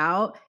stressed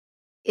out,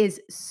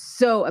 is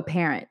so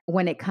apparent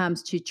when it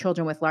comes to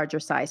children with larger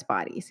size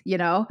bodies, you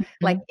know?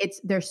 Like Mhm.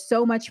 there's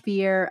so much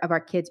fear of our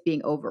kids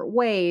being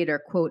overweight or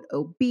quote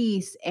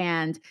obese,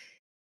 and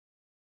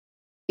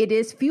it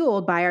is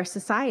fueled by our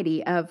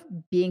society of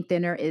being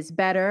thinner is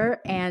better.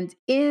 And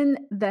in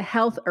the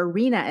health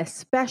arena,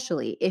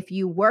 especially if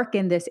you work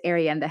in this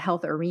area in the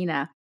health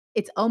arena,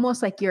 it's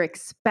almost like you're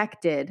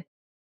expected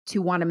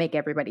to want to make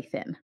everybody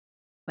thin.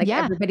 Like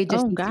Yeah. everybody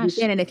just Oh needs to be gosh.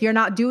 thin. And if you're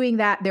not doing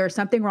that, there's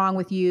something wrong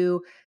with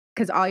you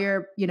because all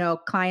your,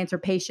 clients or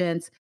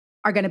patients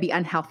are going to be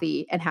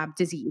unhealthy and have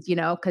disease,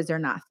 because they're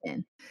not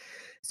thin.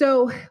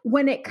 So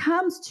when it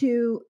comes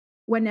to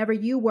whenever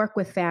you work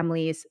with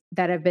families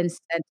that have been sent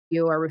to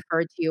you or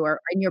referred to you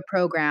or in your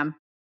program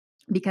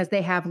because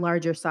they have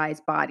larger size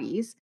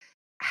bodies,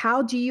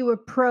 how do you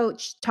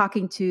approach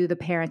talking to the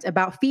parents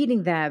about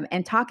feeding them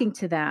and talking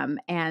to them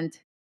and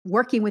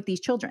working with these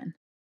children?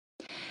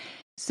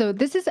 So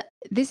this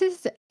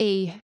is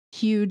a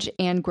huge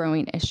and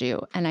growing issue,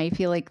 and I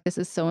feel like this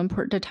is so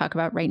important to talk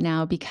about right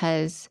now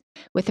because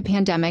with the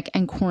pandemic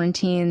and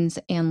quarantines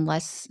and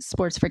less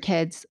sports for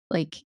kids,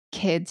 like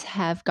kids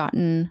have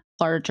gotten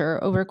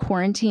larger over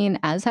quarantine,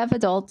 as have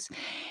adults,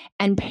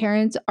 and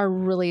parents are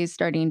really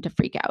starting to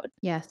freak out.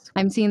 Yes.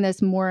 I'm seeing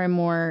this more and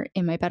more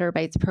in my Better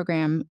Bites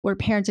program where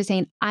parents are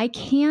saying, I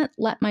can't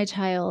let my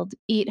child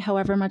eat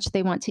however much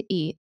they want to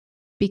eat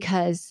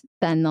because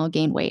then they'll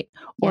gain weight.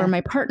 Or Yes.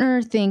 my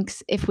partner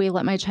thinks if we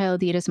let my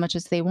child eat as much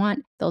as they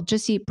want, they'll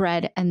just eat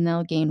bread and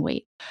they'll gain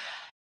weight.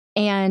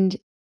 And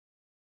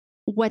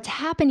what's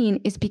happening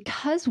is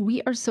because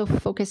we are so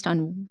focused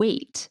on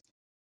weight,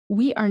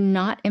 we are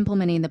not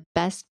implementing the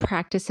best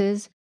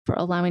practices for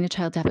allowing a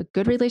child to have a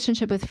good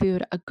relationship with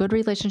food, a good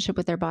relationship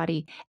with their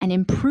body, and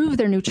improve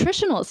their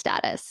nutritional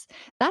status.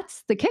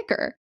 That's the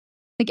kicker.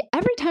 Like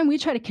every time we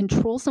try to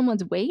control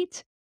someone's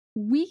weight,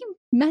 we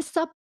mess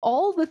up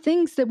all the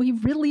things that we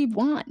really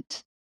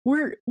want.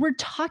 We're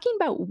talking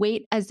about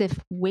weight as if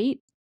weight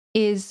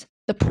is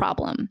the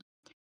problem.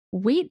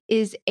 Weight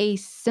is a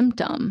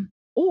symptom,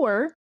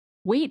 or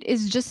weight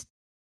is just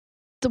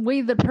the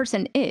way the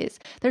person is.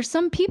 There's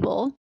some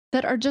people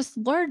that are just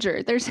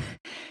larger.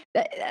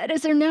 That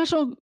is their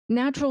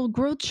natural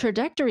growth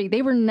trajectory.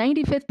 They were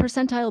 95th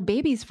percentile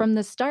babies from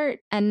the start,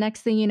 and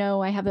next thing you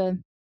know, oh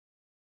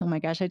my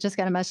gosh, I just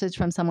got a message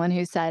from someone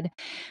who said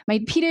my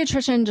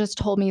pediatrician just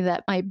told me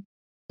that my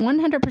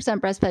 100%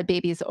 breastfed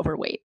baby is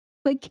overweight.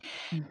 Like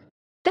Mm.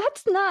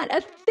 that's not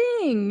a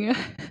thing.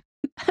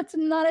 That's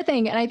not a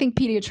thing. And I think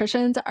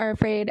pediatricians are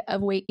afraid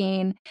of weight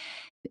gain.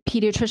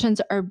 Pediatricians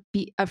are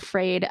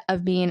afraid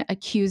of being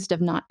accused of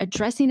not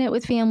addressing it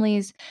with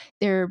families.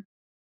 They're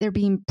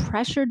being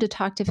pressured to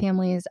talk to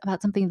families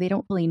about something they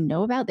don't really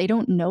know about. They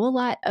don't know a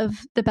lot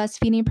of the best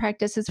feeding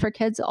practices for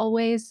kids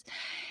always.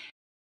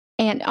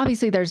 And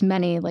obviously there's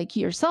many like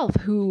yourself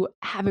who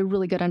have a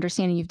really good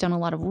understanding. You've done a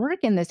lot of work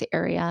in this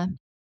area.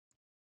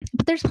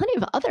 But there's plenty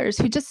of others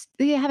who just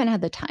they haven't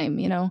had the time,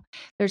 you know.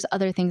 There's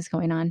other things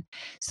going on.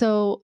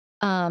 So,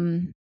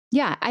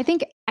 yeah, I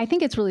think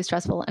it's really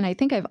stressful, and I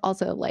think I've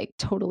also like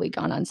totally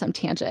gone on some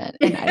tangent,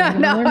 and I don't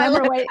even No,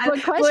 remember what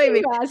believe question me,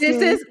 you asked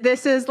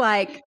this me. is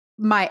like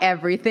my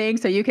everything.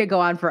 So you could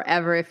go on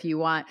forever if you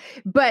want.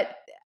 But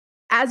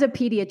as a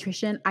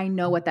pediatrician, I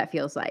know what that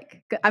feels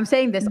like. I'm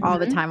saying this all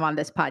the Mhm. time on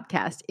this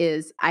podcast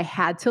is I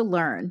had to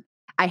learn.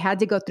 I had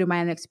to go through my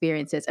own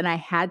experiences and I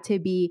had to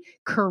be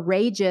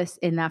courageous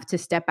enough to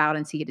step out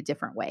and see it a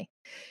different way.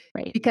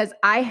 Right. Because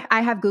I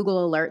have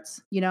Google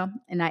alerts, you know,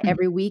 and I Mhm.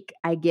 every week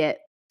I get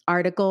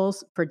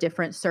articles for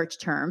different search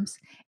terms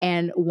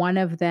and one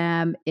of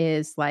them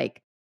is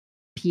like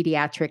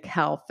pediatric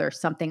health or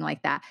something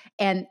like that.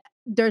 And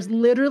there's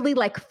literally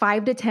like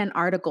 5 to 10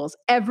 articles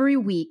every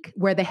week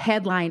where the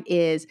headline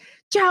is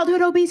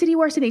childhood obesity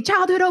worsening,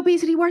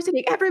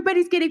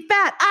 everybody's getting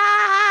fat.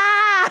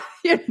 Ah,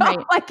 Right.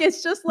 like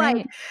it's just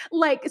Right.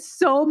 like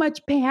so much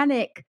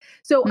panic.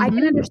 So I can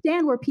Mhm.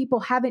 understand where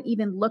people haven't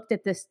even looked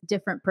at this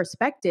different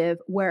perspective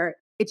where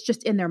it's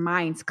just in their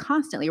minds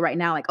constantly right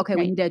now like okay,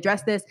 we Right. need to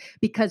address this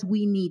because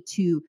we need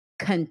to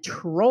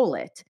control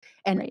it.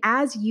 And Right.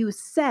 as you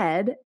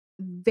said,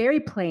 very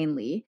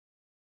plainly,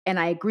 and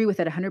I agree with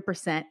it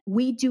 100%,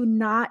 we do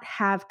not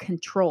have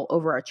control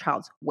over our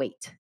child's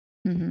weight.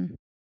 Mhm.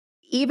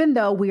 Even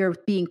though we are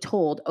being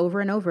told over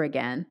and over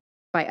again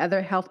by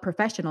other health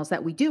professionals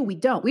that we do, we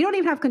don't. We don't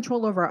even have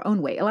control over our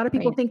own weight. A lot of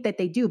people Right. think that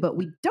they do, but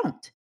we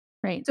don't.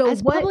 Right. So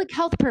As what public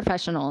health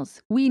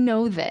professionals, we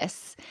know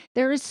this.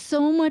 There is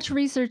so much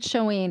research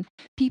showing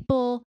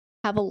people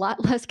have a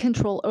lot less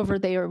control over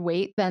their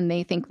weight than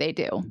they think they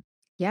do.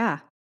 yeah.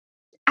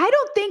 I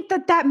don't think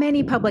that that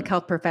many public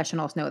health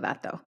professionals know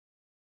that though.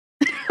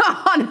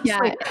 Honestly, Yeah,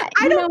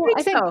 I don't think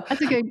I think so.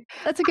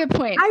 that's a good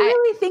point. I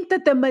really think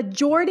that the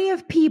majority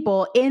of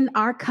people in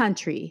our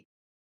country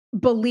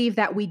believe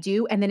that we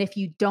do, and then if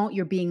you don't,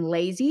 you're being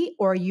lazy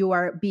or you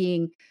are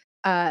being,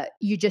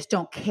 you just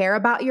don't care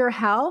about your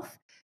health.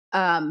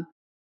 Um,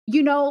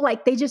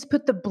 like they just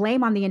put the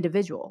blame on the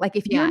individual. Like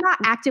if you're Yeah, not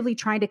actively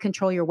trying to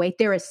control your weight,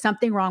 there is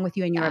something wrong with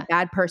you and you're a yeah.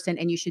 bad person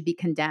and you should be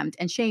condemned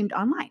and shamed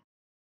online.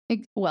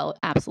 Well,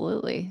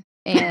 absolutely.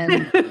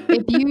 And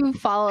if you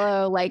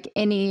follow like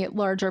any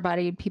larger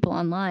bodied people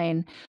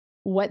online,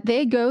 what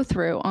they go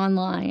through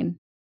online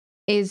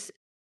is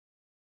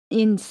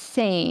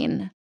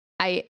insane.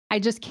 I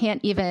just can't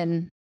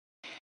even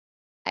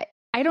I,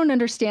 I don't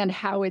understand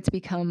how it's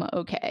become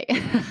okay.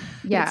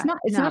 Yeah,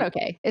 It's not no.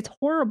 okay. It's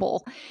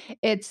horrible.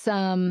 It's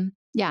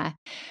yeah.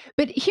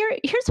 But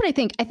here's what I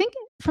think. I think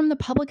from the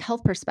public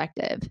health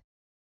perspective,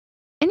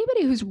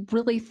 anybody who's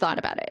really thought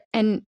about it,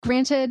 and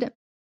granted,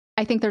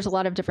 I think there's a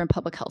lot of different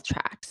public health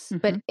tracks,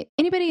 but Mhm.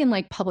 anybody in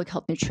like public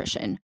health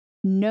nutrition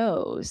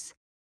knows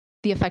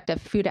the effect of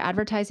food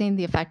advertising,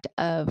 the effect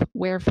of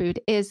where food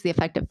is, the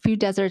effect of food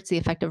deserts, the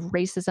effect of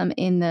racism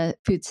in the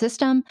food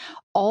system,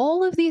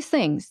 all of these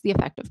things, the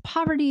effect of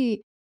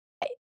poverty.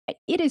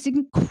 It is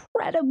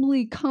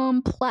incredibly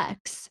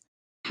complex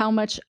how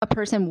much a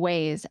person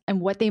weighs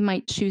and what they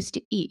might choose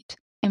to eat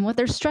and what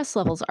their stress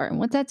levels are and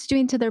what that's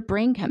doing to their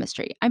brain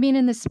chemistry. I mean,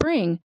 in the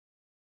spring,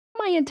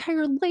 my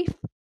entire life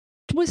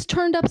was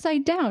turned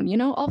upside down. You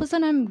know, all of a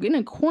sudden I'm in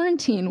a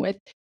quarantine with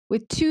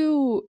with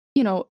two,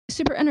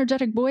 super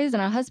energetic boys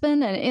and a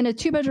husband and in a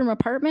 2-bedroom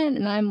apartment.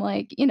 And I'm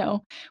like,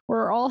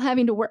 we're all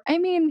having to work. I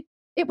mean,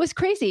 it was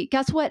crazy.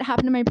 Guess what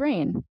happened to my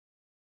brain?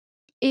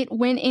 It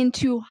went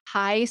into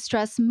high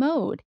stress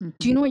mode. Do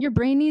Mhm. you know what your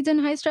brain needs in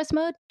high stress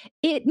mode?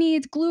 It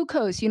needs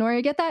glucose. You know where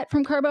I get that?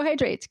 From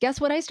carbohydrates. Guess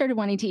what I started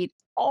wanting to eat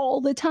all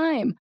the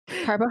time?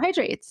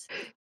 Carbohydrates.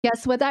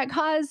 Guess what that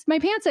caused my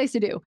pant size to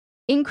do?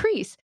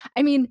 Increase.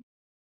 I mean,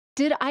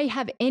 did I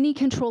have any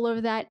control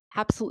over that?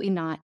 Absolutely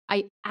not.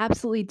 I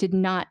absolutely did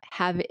not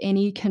have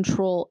any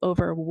control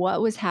over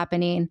what was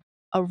happening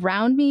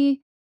around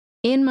me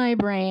in my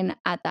brain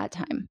at that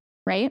time,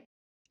 right?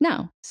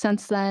 Now,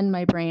 since then,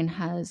 my brain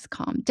has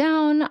calmed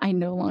down. I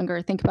no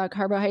longer think about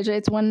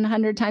carbohydrates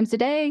 100 times a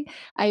day.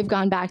 I've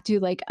gone back to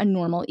like a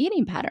normal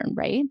eating pattern,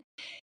 right?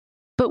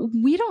 But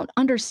we don't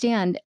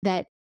understand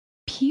that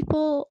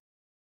people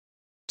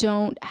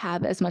don't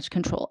have as much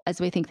control as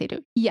we think they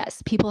do.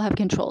 Yes, people have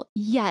control.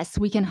 Yes,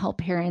 we can help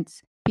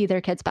parents be their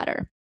kids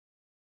better.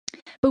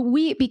 But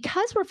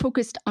because we're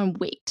focused on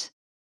weight,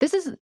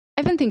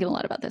 I've been thinking a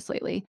lot about this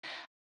lately.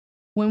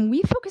 When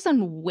we focus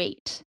on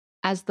weight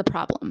as the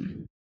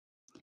problem,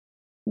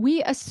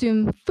 we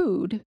assume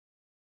food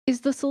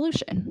is the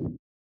solution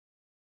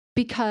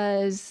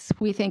because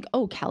we think,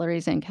 oh,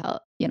 calories and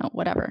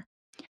whatever.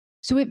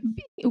 So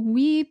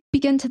we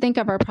begin to think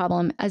of our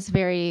problem as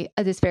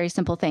this very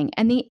simple thing.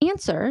 And the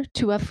answer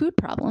to a food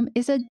problem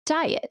is a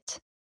diet.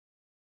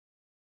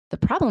 The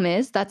problem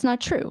is that's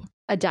not true.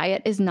 A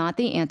diet is not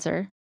the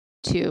answer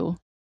to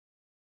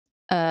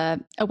a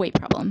weight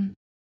problem.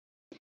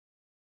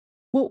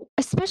 Well,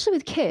 especially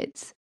with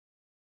kids,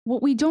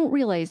 what we don't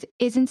realize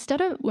is instead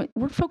of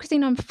we're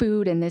focusing on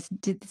food and this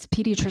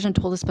pediatrician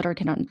told us to put our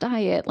kid on a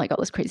diet, like all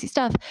this crazy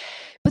stuff.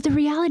 But the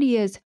reality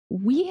is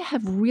we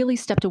have really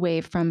stepped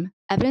away from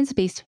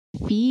evidence-based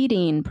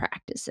feeding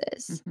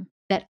practices Mhm.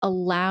 that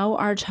allow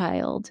our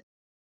child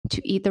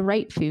to eat the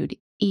right food,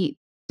 eat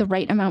the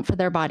right amount for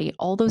their body,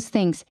 all those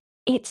things.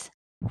 It's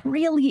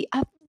really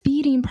a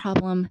feeding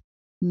problem,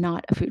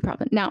 not a food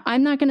problem. Now,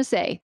 I'm not going to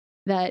say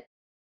that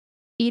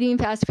eating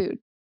fast food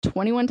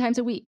 21 times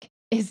a week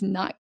is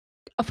not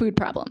a food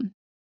problem.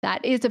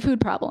 That is a food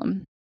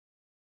problem,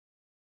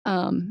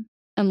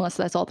 unless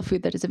that's all the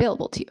food that is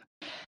available to you.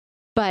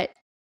 But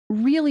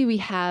really, we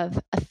have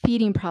a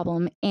feeding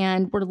problem,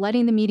 and we're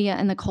letting the media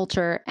and the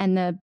culture and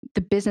the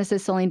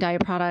businesses selling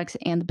diet products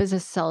and the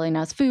business selling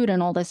us food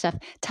and all this stuff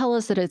tell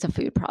us that it's a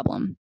food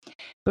problem.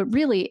 But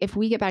really, if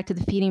we get back to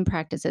the feeding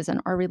practices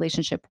and our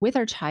relationship with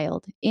our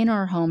child in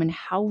our home and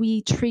how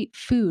we treat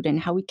food and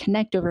how we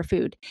connect over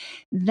food,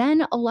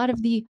 then a lot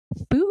of the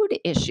food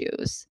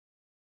issues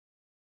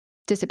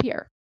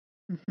disappear.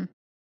 Mhm.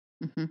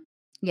 Mhm.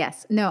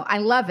 Yes. No, I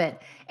love it.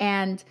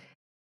 And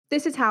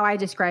this is how I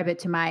describe it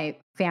to my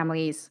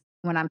families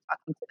when I'm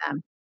talking to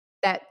them,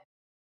 that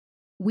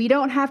we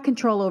don't have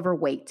control over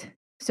weight.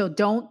 So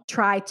don't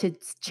try to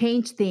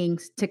change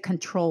things to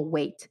control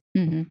weight.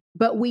 Hmm.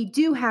 But we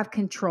do have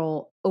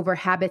control over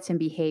habits and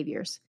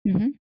behaviors,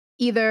 Hmm.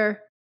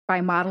 either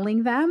by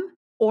modeling them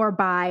or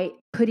by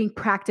putting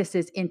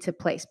practices into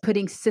place,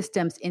 putting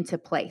systems into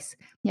place.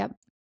 Yep.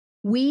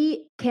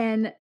 We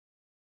can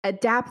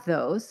adapt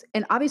those.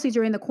 And obviously,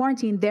 during the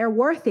quarantine, there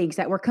were things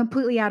that were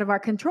completely out of our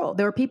control.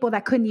 There were people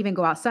that couldn't even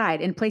go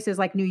outside. In places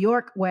like New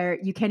York, where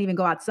you can't even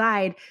go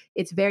outside,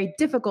 it's very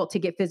difficult to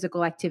get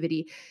physical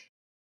activity.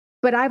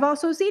 But I've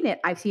also seen it.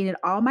 I've seen it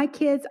all my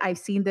kids. I've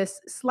seen this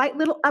slight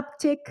little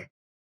uptick,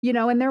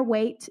 in their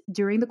weight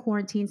during the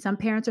quarantine. Some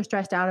parents are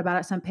stressed out about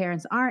it, some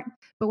parents aren't.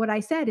 But what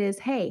I said is,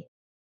 hey,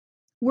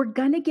 we're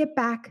going to get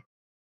back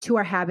to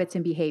our habits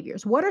and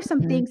behaviors. What are some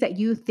Hmm. things that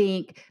you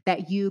think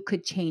that you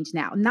could change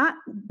now? Not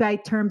by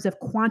terms of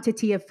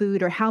quantity of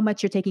food or how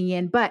much you're taking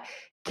in, but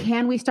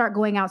can we start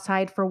going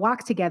outside for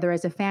walks together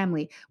as a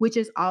family, which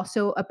is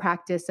also a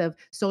practice of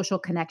social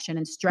connection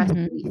and stress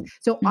Hmm. relief.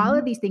 So all Hmm.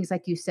 of these things,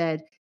 like you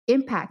said,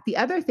 impact. The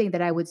other thing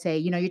that I would say,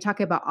 you're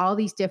talking about all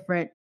these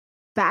different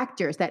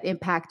factors that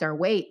impact our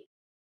weight.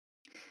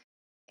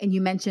 And you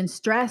mentioned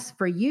stress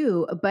for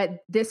you,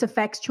 but this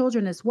affects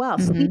children as well.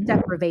 Sleep Hmm.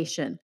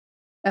 deprivation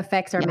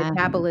affects our Yeah.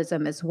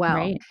 metabolism as well.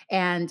 Right.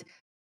 And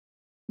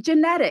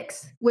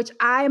genetics, which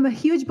I'm a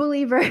huge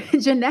believer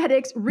in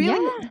genetics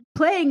really Yeah.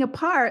 playing a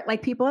part.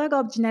 Like people are like,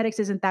 oh, genetics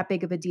isn't that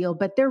big of a deal,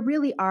 but there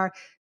really are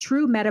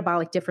true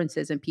metabolic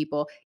differences in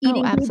people Oh,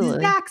 eating the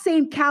absolutely. exact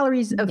same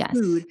calories of Yes.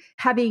 food,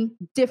 having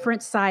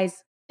different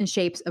size and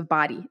shapes of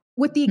body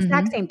with the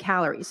exact Hmm. same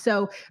calories.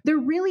 So there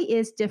really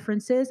is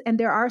differences, and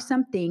there are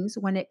some things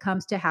when it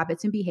comes to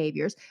habits and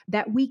behaviors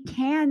that we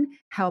can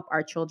help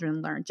our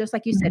children learn. Just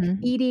like you said,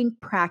 Hmm. feeding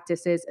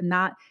practices,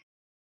 not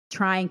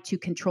trying to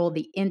control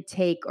the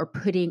intake or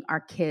putting our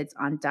kids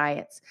on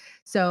diets.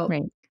 So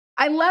Right.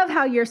 I love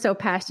how you're so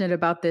passionate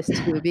about this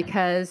too,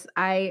 because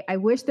I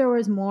wish there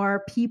was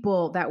more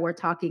people that were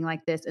talking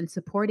like this and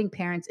supporting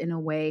parents in a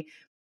way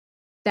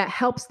that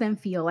helps them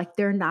feel like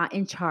they're not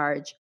in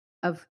charge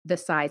of the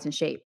size and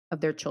shape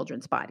of their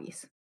children's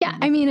bodies. Yeah,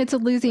 I mean, it's a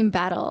losing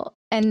battle.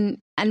 And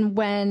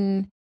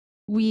when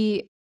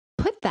we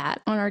put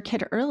that on our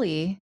kid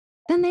early,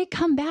 Then they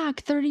come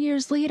back 30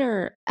 years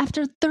later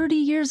after 30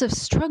 years of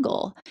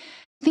struggle,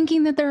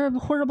 thinking that they're a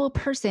horrible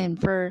person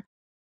for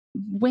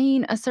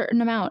weighing a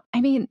certain amount. I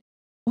mean,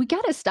 we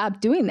got to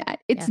stop doing that.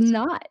 It's Yes.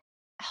 not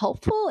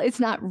helpful. It's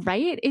not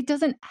right. It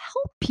doesn't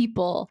help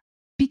people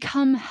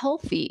become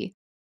healthy.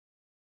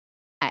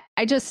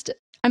 I just,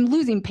 I'm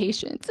losing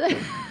patience.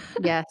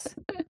 Yes.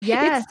 It's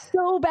Yes.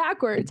 so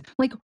backwards.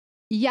 Like,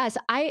 yes,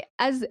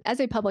 as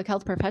a public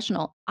health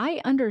professional,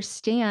 I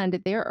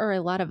understand there are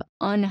a lot of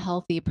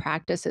unhealthy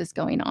practices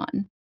going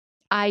on.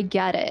 I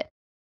get it.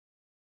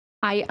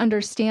 I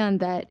understand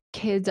that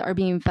kids are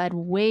being fed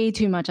way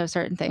too much of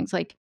certain things,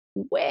 like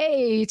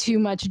way too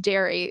much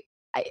dairy.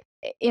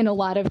 In a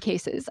lot of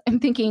cases, I'm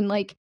thinking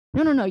like,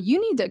 no, no, no, you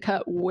need to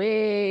cut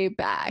way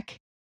back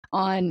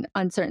on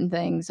certain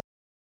things.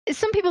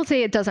 Some people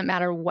say it doesn't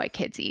matter what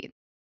kids eat.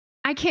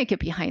 I can't get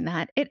behind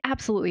that. It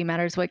absolutely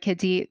matters what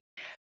kids eat.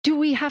 Do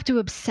we have to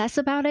obsess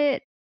about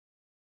it?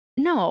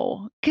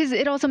 No, because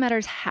it also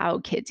matters how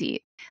kids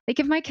eat. Like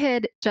if my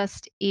kid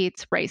just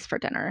eats rice for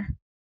dinner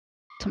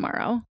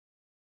tomorrow,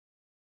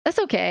 that's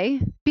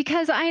okay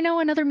because I know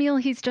another meal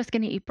he's just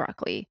going to eat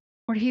broccoli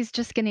or he's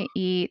just going to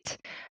eat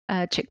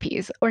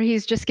chickpeas or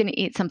he's just going to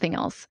eat something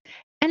else.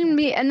 And Yes.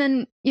 me, and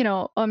then,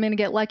 I'm going to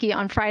get lucky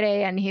on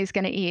Friday and he's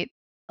going to eat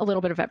a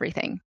little bit of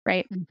everything,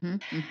 right?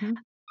 Mhm. Mhm.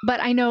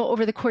 But I know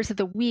over the course of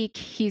the week,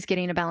 he's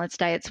getting a balanced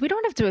diet. So we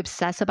don't have to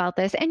obsess about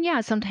this. And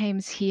yeah,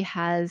 sometimes he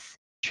has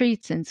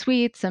treats and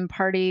sweets and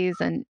parties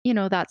and,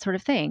 that sort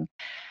of thing.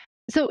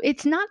 So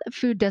it's not that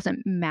food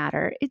doesn't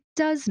matter, it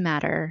does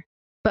matter,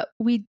 but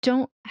we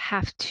don't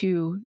have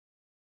to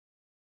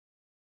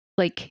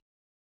like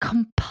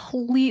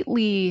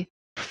completely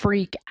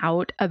freak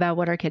out about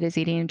what our kid is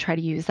eating and try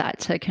to use that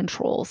to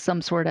control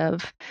some sort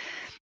of,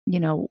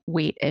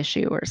 weight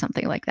issue or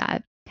something like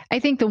that. I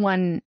think the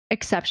one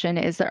exception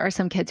is there are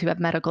some kids who have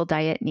medical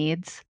diet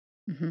needs.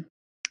 Mhm.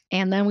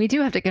 And then we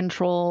do have to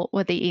control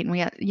what they eat. And we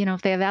have,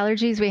 if they have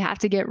allergies, we have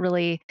to get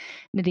really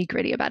nitty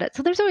gritty about it.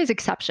 So there's always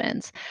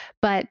exceptions,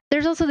 but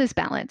there's also this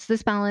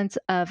balance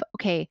of,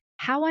 okay,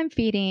 how I'm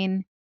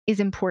feeding is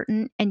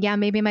important. And yeah,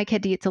 maybe my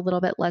kid eats a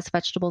little bit less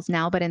vegetables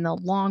now, but in the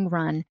long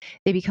run,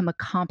 they become a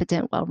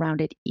competent, well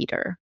rounded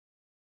eater.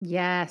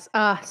 Yes.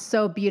 Ah,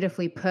 so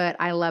beautifully put.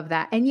 I love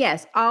that. And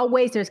yes,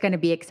 always there's going to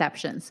be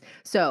exceptions.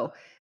 So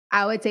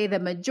I would say the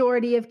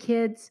majority of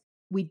kids,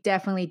 we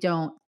definitely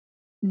don't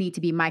need to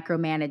be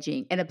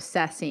micromanaging and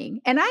obsessing.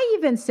 And I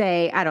even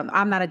say, I don't know,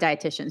 I'm not a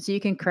dietitian, so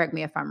you can correct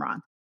me if I'm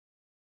wrong,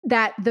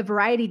 that the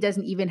variety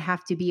doesn't even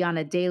have to be on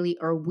a daily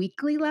or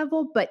weekly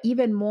level, but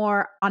even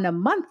more on a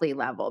monthly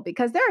level,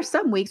 because there are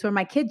some weeks where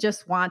my kid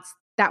just wants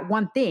that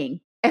one thing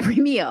every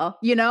meal,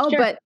 Sure.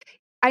 but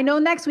I know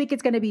next week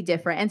it's gonna be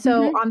different, and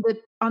so Hmm.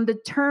 on the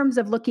terms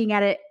of looking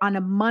at it on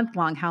a month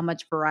long, how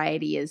much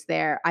variety is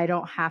there? I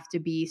don't have to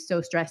be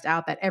so stressed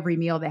out that every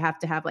meal they have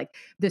to have, like,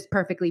 this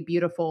perfectly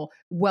beautiful,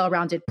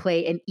 well-rounded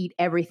plate and eat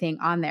everything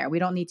on there. We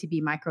don't need to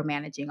be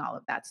micromanaging all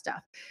of that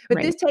stuff. But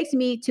Right. this takes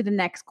me to the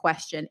next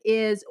question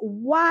is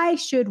why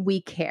should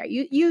we care?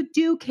 You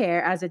do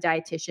care as a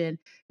dietitian.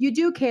 You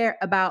do care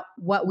about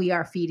what we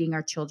are feeding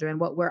our children,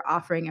 what we're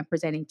offering and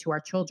presenting to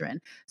our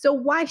children. So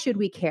why should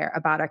we care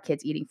about our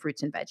kids eating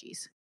fruits and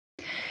veggies?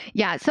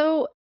 Yeah.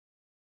 So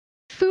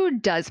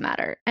food does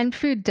matter and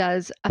food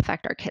does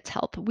affect our kids'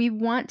 health. We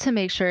want to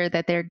make sure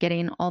that they're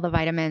getting all the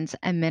vitamins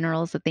and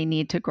minerals that they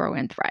need to grow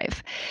and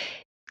thrive.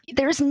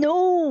 There's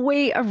no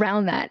way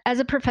around that. As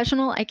a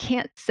professional, I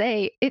can't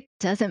say it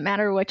doesn't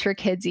matter what your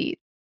kids eat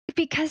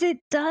because it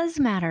does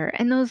matter.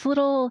 And those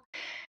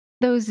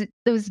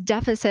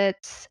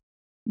deficits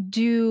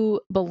do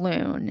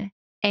balloon.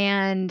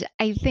 And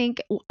I think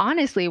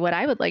honestly what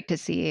I would like to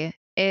see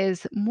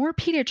is more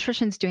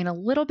pediatricians doing a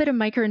little bit of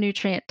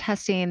micronutrient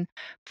testing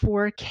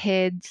for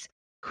kids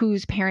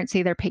whose parents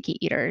say they're picky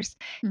eaters.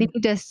 They Mm,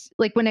 need to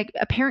like when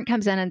a parent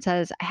comes in and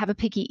says, "I have a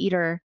picky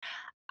eater,"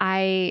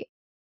 I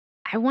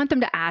I want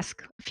them to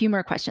ask a few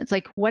more questions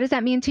like, what does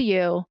that mean to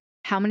you?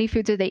 How many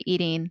foods are they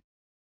eating?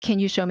 Can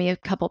you show me a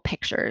couple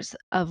pictures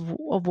of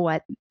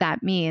what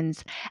that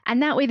means?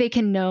 And that way they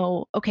can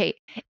know, okay,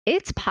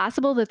 it's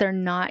possible that they're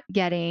not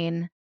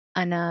getting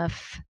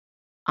enough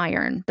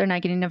iron. They're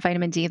not getting enough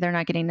vitamin D. They're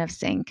not getting enough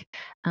zinc.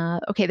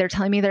 Okay, they're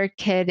telling me their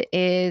kid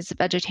is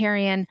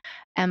vegetarian.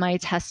 Am I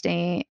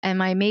testing?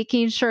 Am I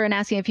making sure and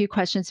asking a few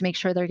questions to make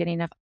sure they're getting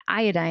enough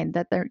iodine,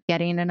 that they're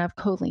getting enough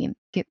choline,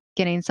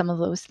 getting some of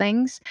those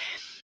things?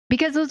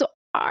 Because those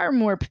are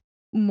more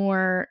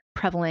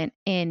prevalent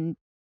in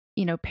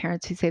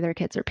parents who say their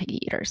kids are picky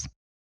eaters.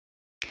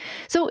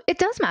 So it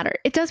does matter.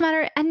 It does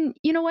matter. And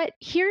you know what?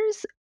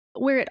 Here's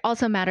where it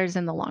also matters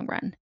in the long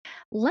run.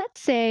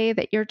 Let's say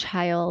that your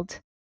child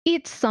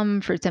eats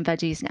some fruits and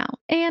veggies now.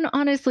 And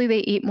honestly, they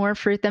eat more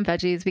fruit than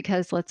veggies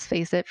because let's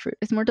face it, fruit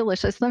is more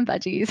delicious than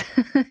veggies.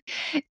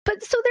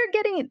 But so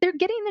they're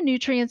getting the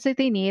nutrients that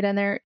they need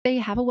and they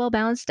have a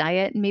well-balanced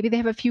diet and maybe they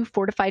have a few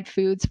fortified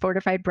foods,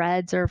 fortified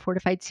breads or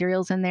fortified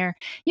cereals in there.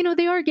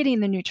 They are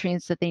getting the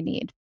nutrients that they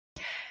need.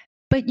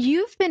 But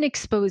you've been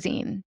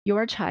exposing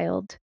your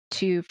child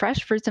to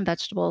fresh fruits and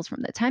vegetables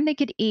from the time they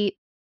could eat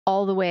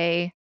all the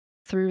way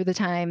through the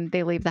time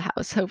they leave the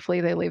house.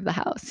 Hopefully, they leave the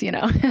house,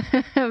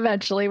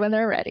 eventually when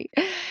they're ready.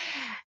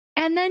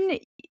 And then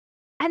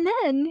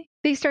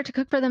they start to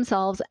cook for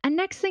themselves. And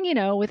next thing you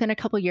know, within a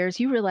couple years,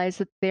 you realize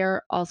that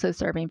they're also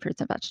serving fruits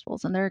and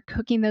vegetables and they're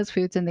cooking those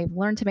foods and they've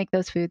learned to make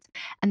those foods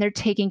and they're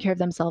taking care of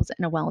themselves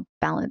in a well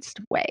balanced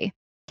way.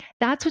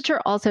 That's what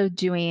you're also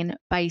doing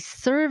by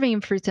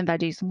serving fruits and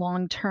veggies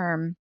long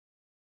term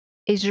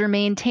is you're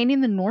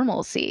maintaining the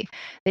normalcy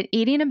that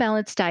eating a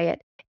balanced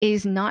diet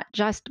is not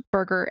just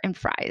burger and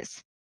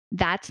fries.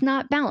 That's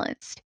not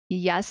balanced.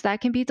 Yes,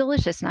 that can be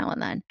delicious now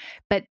and then,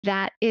 but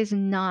that is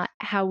not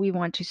how we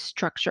want to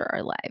structure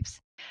our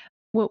lives.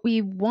 What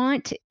we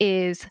want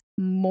is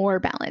more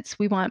balance.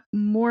 We want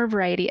more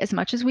variety as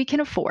much as we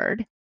can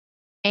afford.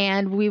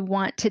 And we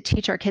want to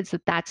teach our kids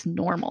that that's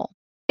normal.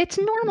 It's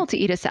normal to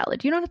eat a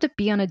salad. You don't have to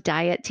be on a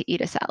diet to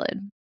eat a salad.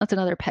 That's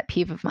another pet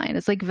peeve of mine.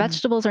 It's like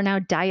vegetables are now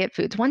diet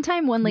foods. One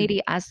time, one Mhm.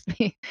 lady asked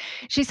me,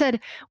 she said,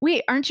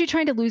 "Wait, aren't you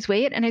trying to lose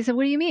weight?" And I said,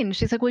 "What do you mean?"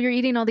 She's like, "Well, you're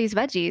eating all these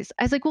veggies."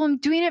 I was like, "Well, I'm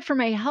doing it for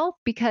my health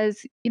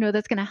because,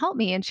 that's going to help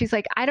me." And she's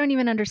like, "I don't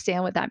even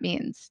understand what that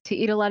means to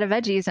eat a lot of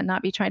veggies and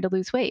not be trying to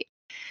lose weight."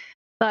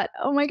 But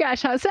oh my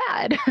gosh, how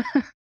sad.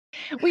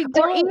 We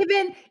Or don't,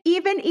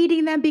 even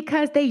eating them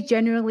because they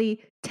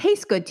generally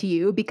taste good to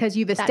you because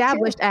you've that too.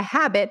 established a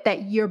habit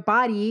that your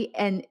body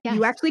and you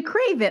Yes. actually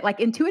crave it, like,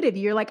 intuitively.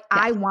 You're like,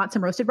 "I Yes. want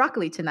some roasted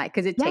broccoli tonight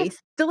because it Yes.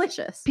 tastes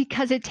delicious."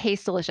 Because it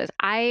tastes delicious.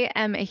 I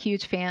am a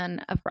huge fan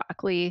of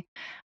broccoli.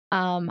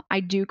 I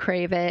do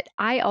crave it.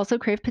 I also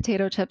crave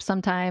potato chips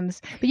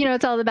sometimes, but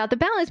it's all about the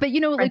balance. But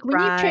French like when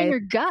you train fries. your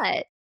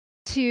gut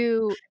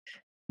to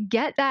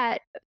get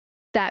that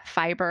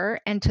fiber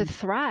and to Mm,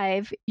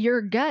 thrive,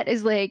 your gut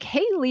is like,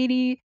 "Hey,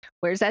 lady,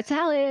 where's that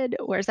salad?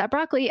 Where's that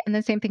broccoli?" And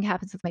the same thing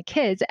happens with my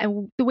kids.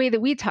 And the way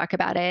that we talk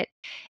about it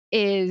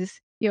is,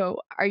 what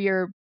are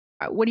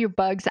your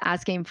bugs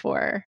asking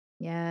for?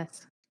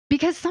 yes.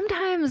 Because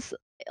sometimes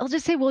I'll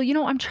just say, "Well,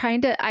 I'm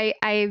trying to."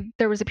 I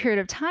there was a period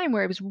of time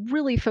where I was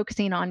really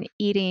focusing on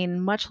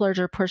eating much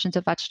larger portions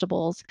of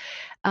vegetables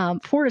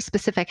for a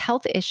specific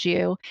health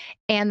issue,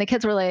 and the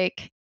kids were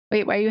like,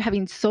 "Wait, why are you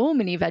having so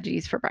many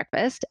veggies for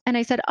breakfast?" And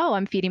I said, "Oh,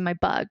 I'm feeding my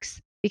bugs."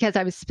 Because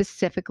I was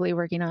specifically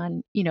working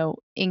on,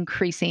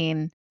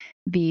 increasing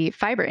the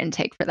fiber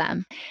intake for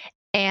them.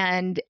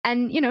 And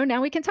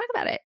now we can talk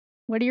about it.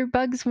 What do your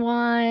bugs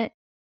want?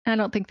 I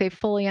don't think they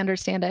fully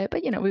understand it,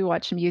 but we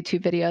watched some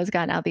YouTube videos,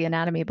 gotten out the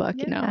anatomy book.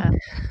 Yeah.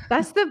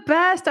 That's the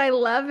best. I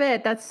love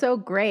it. That's so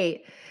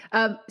great.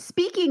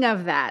 Speaking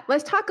of that,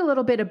 let's talk a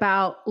little bit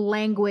about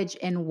language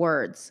and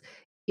words.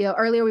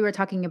 Earlier we were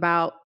talking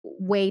about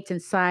weight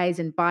and size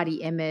and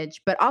body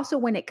image, but also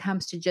when it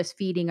comes to just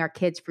feeding our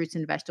kids fruits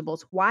and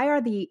vegetables, why are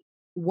the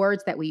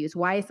words that we use,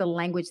 why is the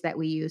language that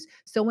we use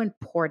so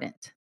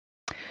important?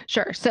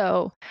 Sure.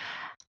 So,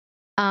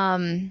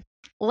 um,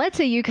 let's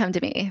say you come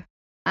to me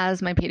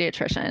as my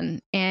pediatrician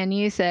and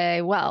you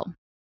say, "Well,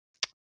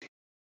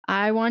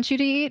 I want you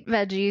to eat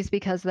veggies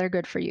because they're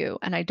good for you,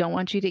 and I don't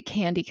want you to eat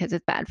candy because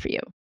it's bad for you."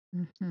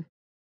 Mhm.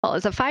 Well,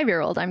 as a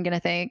 5-year-old, I'm going to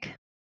think,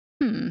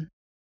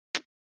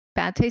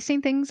 bad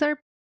tasting things are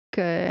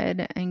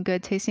good and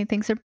good tasting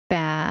things are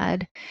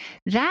bad.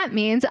 That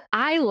means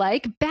I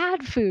like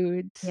bad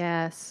foods.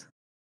 Yes.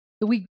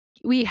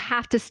 We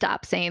have to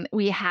stop saying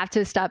we have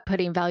to stop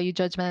putting value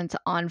judgments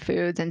on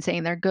foods and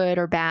saying they're good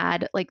or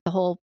bad. Like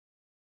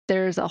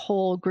there's a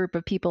whole group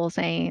of people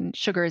saying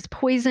sugar is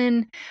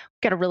poison.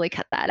 Got to really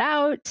cut that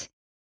out.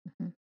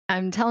 Mhm.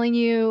 I'm telling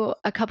you,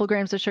 a couple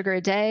grams of sugar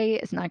a day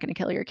is not going to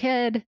kill your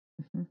kid.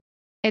 Mhm.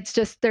 It's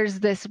just there's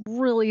this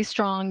really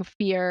strong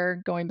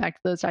fear going back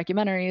to those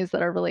documentaries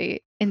that are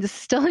really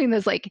instilling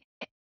this like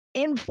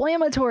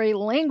inflammatory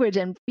language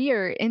and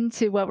fear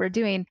into what we're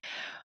doing.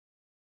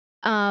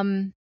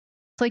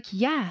 It's like,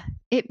 yeah,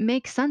 it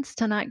makes sense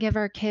to not give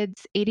our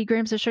kids 80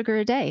 grams of sugar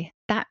a day.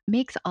 That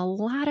makes a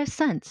lot of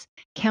sense.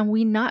 Can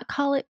we not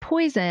call it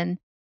poison?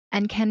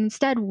 And can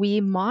instead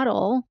we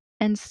model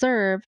and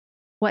serve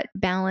what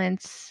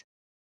balance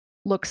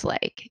looks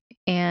like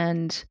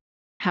and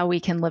how we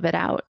can live it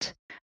out?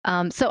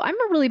 So I'm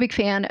a really big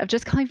fan of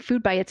just calling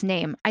food by its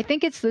name. I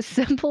think it's the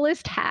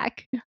simplest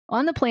hack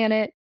on the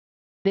planet.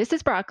 This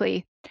is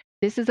broccoli.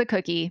 This is a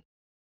cookie.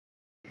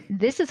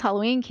 This is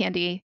Halloween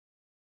candy.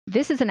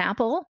 This is an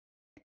apple.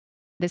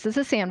 This is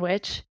a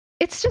sandwich.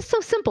 It's just so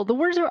simple. The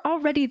words are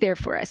already there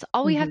for us.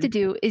 All we have to Mhm.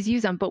 do is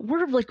use them, but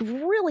we're like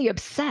really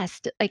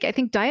obsessed. Like, I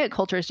think diet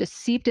culture is just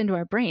seeped into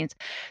our brains.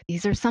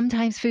 These are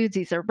sometimes foods,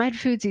 these are red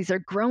foods, these are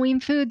growing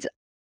foods.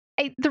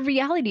 The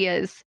reality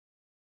is,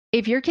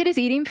 if your kid is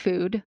eating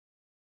food,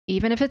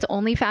 even if it's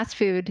only fast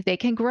food, they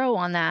can grow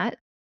on that.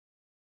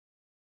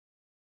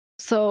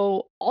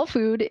 So, all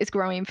food is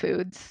growing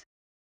foods.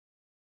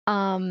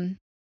 Um,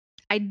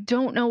 I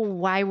don't know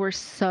why we're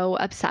so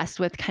obsessed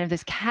with kind of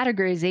this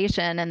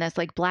categorization and this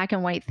like black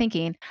and white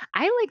thinking.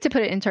 I like to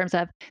put it in terms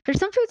of there's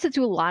some foods that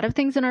do a lot of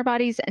things in our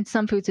bodies and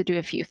some foods that do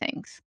a few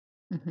things.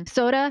 Mhm.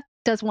 Soda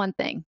does one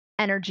thing,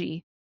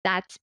 energy.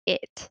 That's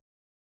it.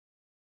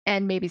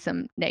 and maybe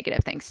some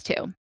negative things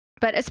too.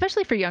 But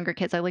especially for younger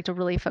kids, I like to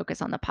really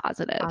focus on the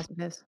positive.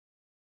 Positives.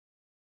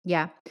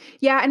 Yeah.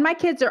 Yeah, and my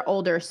kids are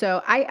older,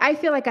 so I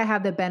feel like I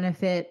have the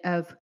benefit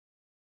of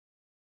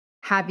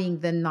having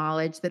the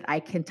knowledge that I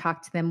can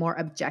talk to them more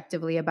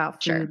objectively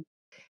about Sure. food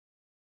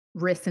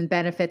risks and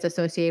benefits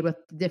associated with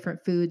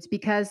different foods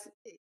because,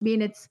 I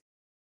mean, it's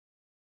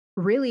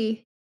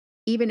really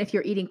even if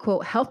you're eating,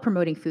 quote, health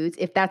promoting foods,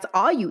 if that's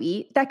all you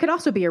eat, that could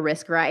also be a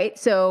risk, right?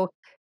 So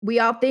we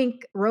all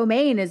think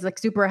romaine is like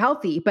super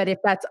healthy, but if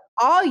that's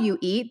all you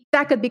eat,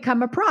 that could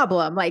become a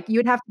problem. Like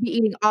you'd have to be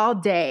eating all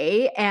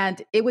day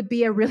and it would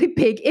be a really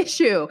big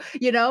issue,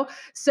 you know?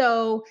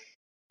 So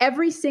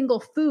every single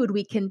food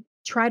we can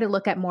try to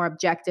look at more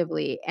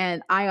objectively.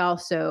 And I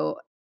also,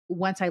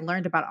 once I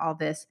learned about all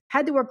this,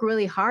 had to work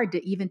really hard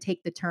to even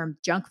take the term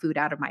junk food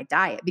out of my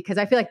diet because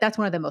I feel like that's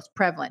one of the most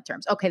prevalent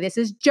terms. Okay, this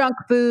is junk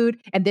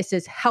food and this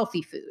is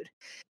healthy food.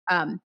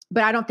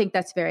 But I don't think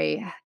that's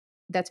very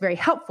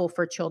helpful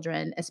for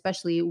children,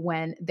 especially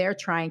when they're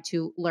trying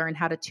to learn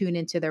how to tune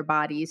into their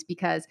bodies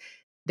because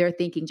they're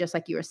thinking, just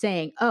like you were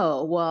saying,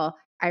 oh, well,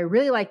 I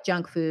really like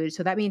junk food.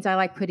 So that means I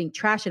like putting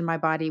trash in my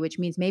body, which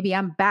means maybe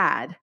I'm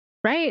bad.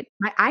 Right.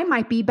 I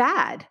might be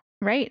bad.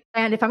 Right.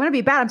 And if I'm going to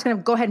be bad, I'm just going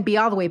to go ahead and be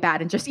all the way bad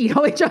and just eat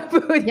only junk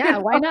food. Yeah.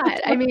 Why not?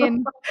 I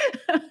mean,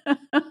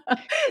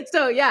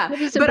 So yeah, we'll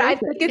just but I embrace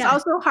think it. it's Yeah.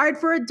 also hard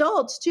for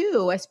adults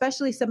too,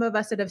 especially some of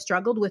us that have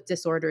struggled with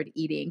disordered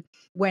eating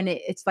when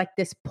it's like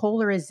this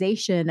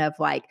polarization of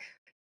like,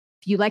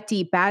 if you like to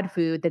eat bad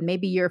food, then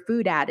maybe you're a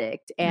food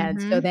addict.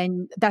 And so Hmm.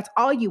 then that's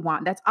all you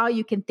want. That's all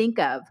you can think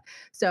of.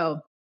 So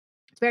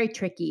it's very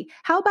tricky.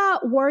 How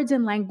about words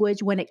and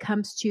language when it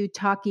comes to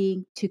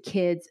talking to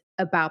kids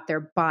about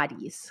their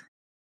bodies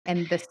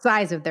and the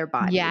size of their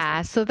bodies?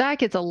 Yeah. So that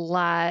gets a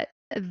lot.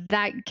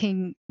 That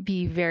can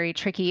be very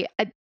tricky.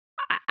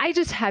 I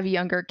just have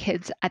younger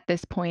kids at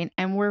this point,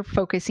 and we're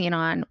focusing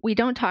on, we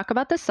don't talk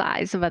about the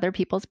size of other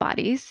people's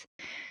bodies,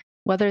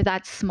 whether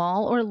that's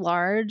small or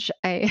large.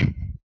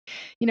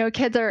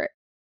 Kids are,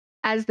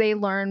 as they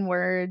learn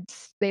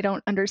words, they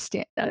don't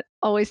understand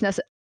always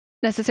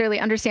necessarily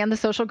understand the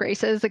social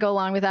graces that go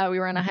along with that. We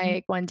were on a Mhm.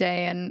 hike one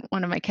day, and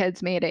one of my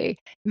kids made a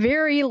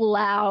very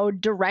loud,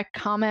 direct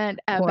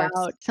comment Of course.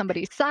 about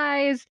somebody's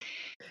size.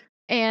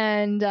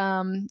 And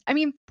I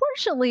mean,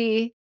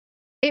 fortunately,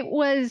 it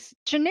was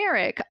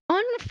generic.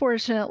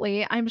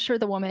 Unfortunately, I'm sure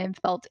the woman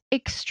felt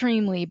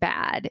extremely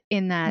bad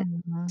in that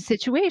Mhm.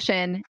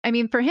 situation. I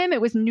mean, for him,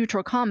 it was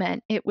neutral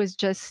comment. It was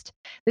just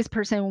this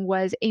person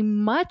was a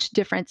much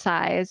different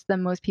size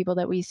than most people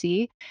that we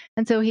see.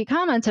 And so he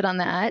commented on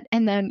that.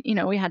 And then,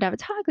 we had to have a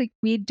talk. Like,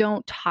 we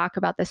don't talk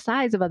about the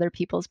size of other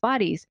people's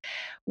bodies,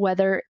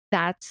 whether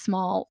that's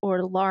small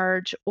or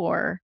large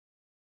or,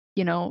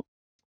 you know,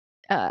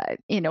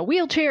 in a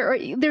wheelchair, or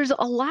there's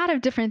a lot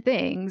of different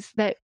things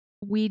that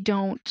we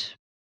don't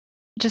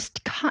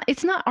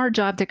it's not our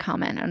job to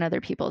comment on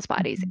other people's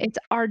bodies. Mhm. It's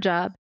our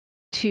job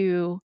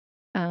to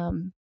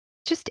um,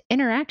 just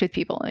interact with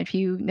people. If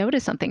you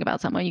notice something about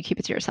someone, you keep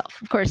it to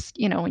yourself. Of course,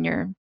 when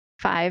you're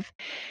 5,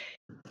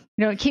 you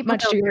don't keep No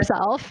much to filter.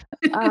 yourself.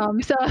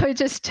 So it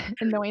just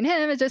annoying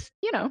him. It just,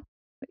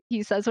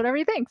 he says whatever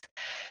he thinks.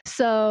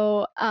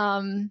 So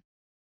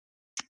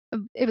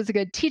it was a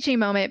good teaching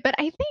moment. But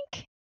I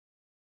think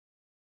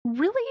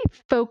really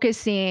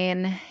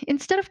focusing,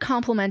 instead of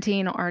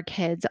complimenting our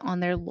kids on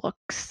their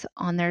looks,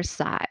 on their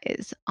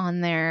size,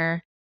 on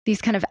their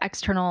these kind of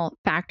external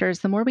factors,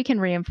 the more we can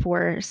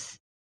reinforce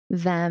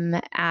them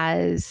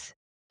as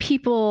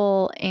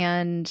people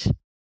and,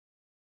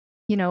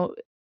 you know,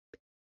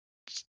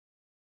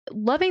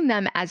 loving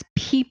them as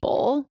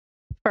people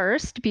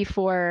first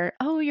before,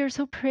 oh, you're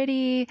so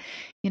pretty,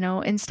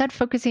 instead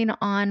focusing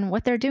on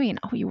what they're doing.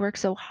 Oh, you work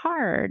so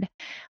hard.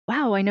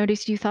 Wow, I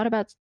noticed you thought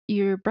about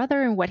your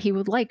brother and what he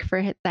would like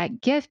for that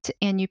gift.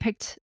 And you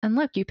picked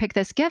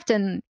this gift,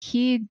 and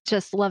he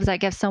just loves that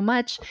gift so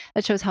much.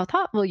 That shows how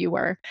thoughtful you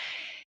were.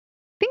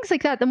 Things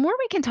like that. The more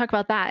we can talk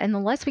about that and the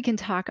less we can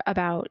talk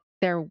about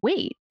their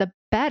weight, the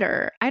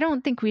better. I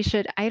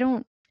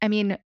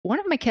mean, one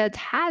of my kids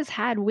has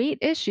had weight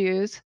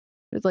issues.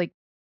 With like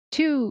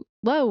 2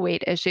 low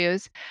weight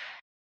issues.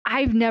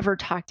 I've never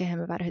talked to him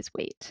about his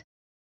weight.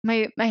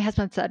 My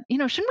husband said,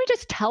 "Shouldn't we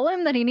just tell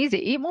him that he needs to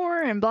eat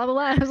more and blah blah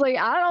blah." I was like,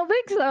 "I don't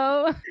think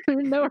so.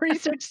 No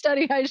research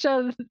study I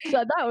showed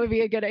said that would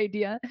be a good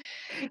idea."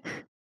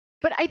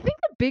 But I think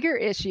the bigger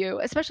issue,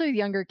 especially with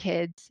younger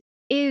kids,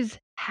 is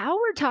how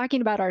we're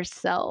talking about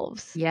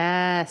ourselves.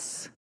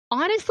 Yes.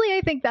 Honestly,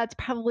 I think that's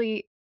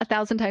probably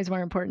 1,000 times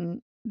more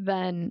important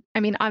than, I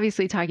mean,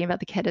 obviously talking about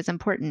the kid is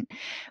important,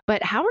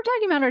 but how we're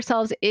talking about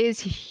ourselves is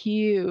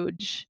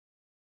huge.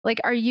 Like,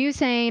 are you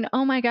saying,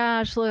 "Oh my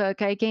gosh,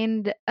 look, I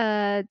gained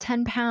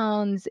 10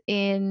 pounds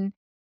in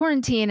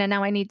quarantine and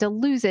now I need to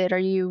lose it"? Are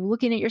you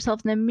looking at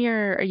yourself in the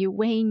mirror? Are you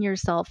weighing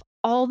yourself?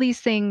 All these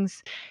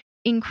things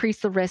increase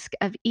the risk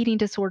of eating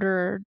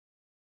disorders,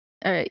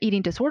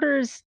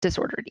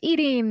 disordered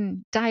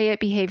eating, diet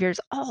behaviors,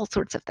 all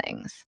sorts of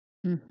things.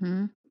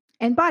 Mhm.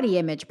 and body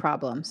image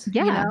problems,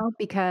 Yeah.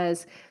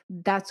 because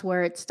that's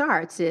where it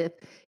starts. If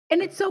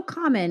and it's so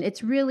common.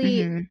 It's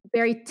really Mhm.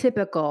 very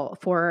typical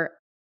for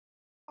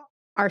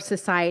our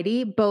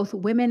society, both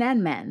women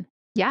and men,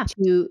 Yeah.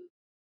 to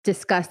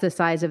discuss the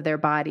size of their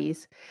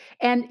bodies.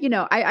 And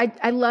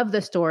I love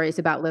the stories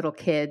about little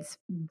kids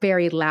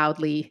very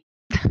loudly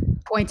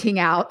pointing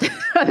out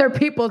other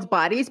people's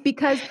bodies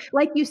because,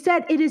 like you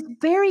said, it is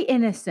very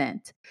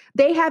innocent.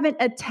 They haven't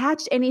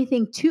attached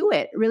anything to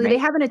it, really. They Right?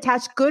 haven't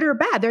attached good or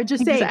bad. They're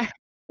just saying, Exactly.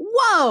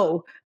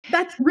 "Whoa,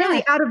 that's Yeah.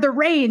 really out of the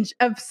range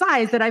of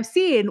size that I've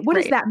seen. What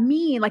does Right. that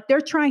mean?" Like,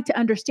 they're trying to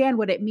understand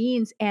what it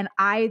means, and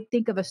I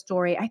think of a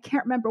story. I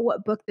can't remember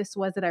what book this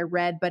was that I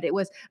read, but it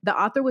was the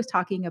author was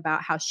talking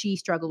about how she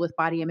struggled with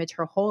body image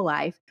her whole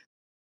life,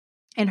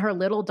 and her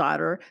little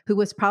daughter, who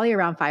was probably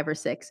around 5 or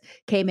 6,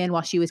 came in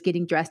while she was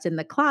getting dressed in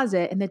the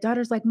closet, and the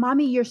daughter's like,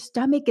 "Mommy, your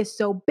stomach is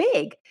so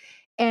big."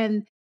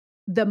 And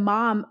the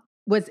mom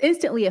was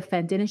instantly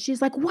offended, and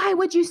she's like, "Why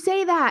would you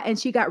say that?" And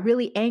she got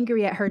really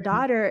angry at her Mhm.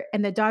 daughter,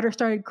 and the daughter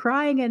started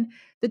crying, and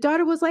the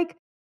daughter was like,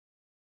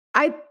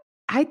 "I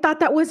I thought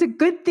that was a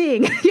good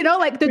thing."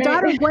 Like, the Right.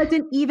 daughter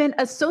wasn't even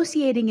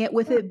associating it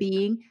with it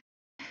being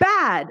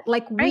bad,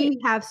 like Right. we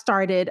have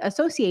started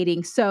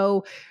associating.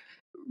 So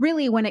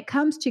really, when it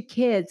comes to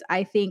kids,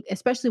 I think,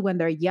 especially when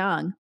they're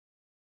young,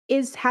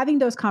 is having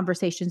those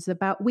conversations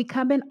about we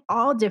come in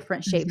all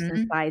different shapes and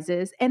Mhm.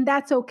 sizes, and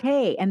that's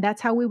okay. And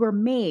that's how we were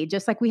made,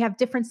 just like we have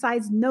different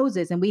sized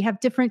noses and we have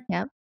different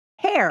Yep.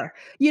 hair,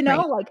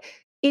 Right. like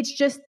it's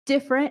just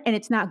different and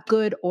it's not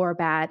good or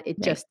bad.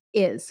 It Right. just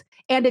is.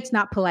 And it's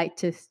not polite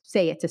to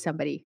say it to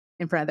somebody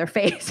in front of their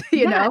face,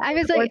 Yeah, I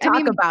was or like, I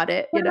talk mean, about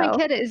it, one of my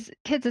kids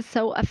is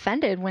so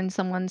offended when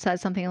someone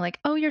says something like,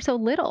 "Oh, you're so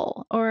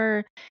little,"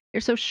 or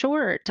 "You're so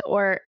short,"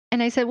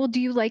 and I said, "Well,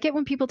 do you like it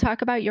when people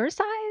talk about your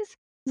size?"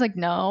 He's like,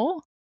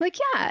 "No." Like,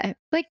 yeah,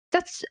 like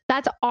that's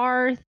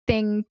our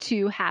thing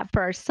to have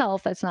for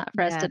ourselves. That's not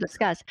for us to Yes,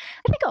 discuss.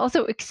 I think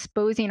also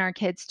exposing our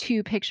kids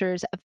to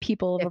pictures of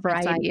people of a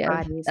different size variety of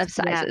bodies.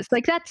 Yes. sizes.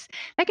 Like that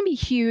can be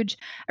huge.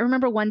 I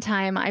remember one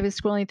time I was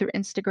scrolling through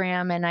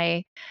Instagram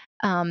and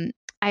um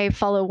I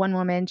follow one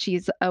woman,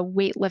 she's a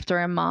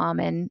weightlifter and mom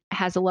and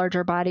has a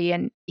larger body,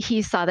 and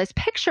he saw this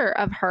picture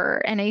of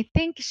her, and I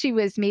think she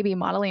was maybe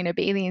modeling a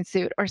bathing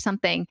suit or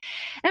something.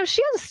 And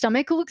she has a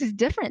stomach that looks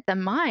different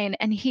than mine,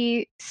 and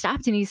he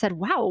stopped and he said,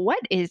 "Wow,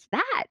 what is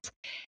that?"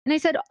 And I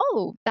said,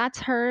 "Oh, that's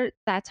her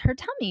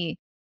tummy."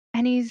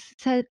 And he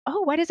said,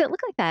 "Oh, why does it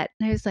look like that?"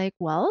 And I was like,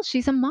 "Well,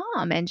 she's a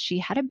mom and she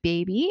had a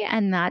baby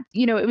and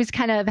it was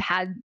kind of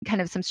had kind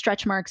of some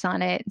stretch marks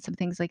on it and some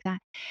things like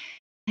that.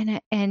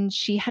 And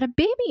she had a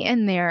baby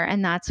in there,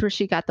 and that's where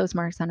she got those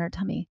marks on her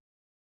tummy."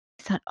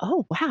 I thought,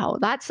 "Oh, wow,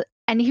 that's"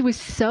 and he was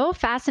so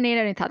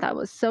fascinated, and thought that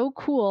was so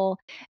cool,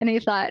 and he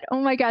thought,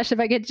 "Oh my gosh, if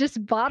I could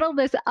just bottle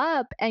this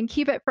up and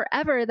keep it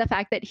forever," the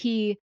fact that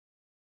he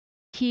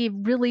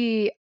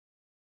really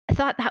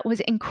thought that was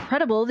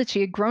incredible that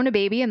she had grown a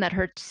baby and that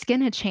her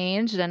skin had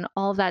changed and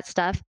all of that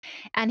stuff,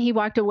 and he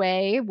walked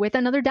away with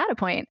another data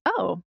point.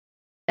 "Oh,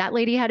 that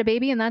lady had a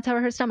baby, and that's how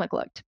her stomach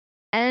looked."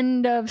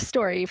 End of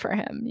story for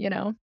him.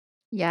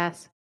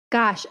 Yes.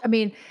 Gosh, I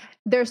mean,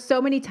 there's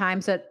so many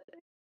times that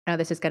I know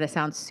this is gonna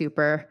sound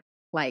super,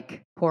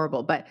 like,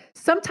 horrible, but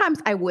sometimes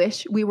I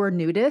wish we were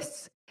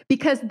nudists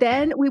because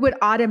then we would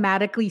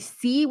automatically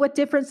see what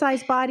different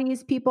size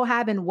bodies people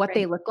have and what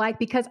they Right, look like,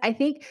 because I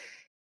think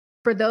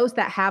for those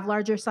that have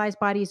larger size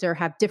bodies or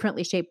have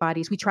differently shaped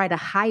bodies, we try to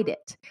hide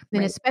it.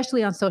 And right.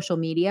 especially on social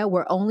media,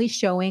 we're only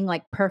showing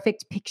like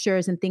perfect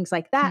pictures and things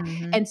like that.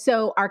 Mhm. And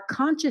so our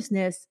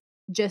consciousness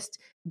just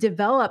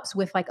develops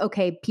with like,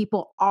 okay,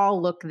 people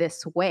all look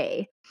this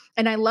way.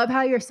 And I love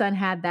how your son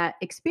had that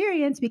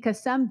experience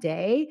because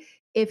someday,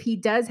 if he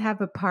does have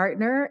a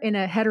partner in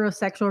a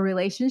heterosexual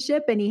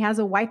relationship and he has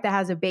a wife that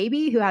has a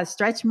baby who has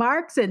stretch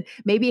marks and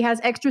maybe has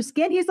extra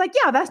skin, he's like,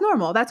 yeah, that's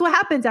normal. That's what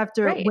happens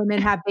after Right,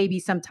 women have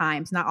babies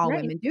sometimes. Not all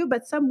right, women do,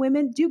 but some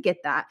women do get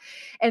that.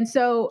 And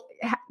so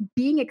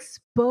being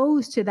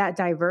exposed to that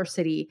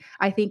diversity,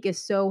 I think,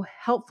 is so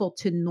helpful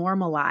to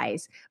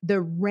normalize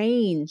the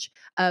range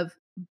of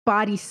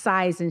body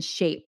size and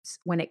shapes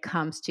when it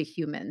comes to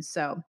humans.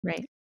 So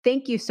right.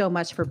 thank you so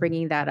much for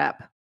bringing that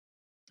up.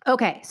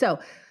 Okay, so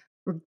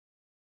we're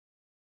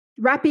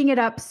wrapping it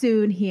up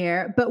soon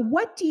here, but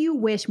what do you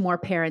wish more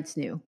parents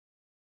knew?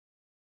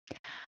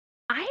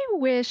 I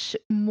wish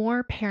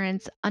more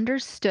parents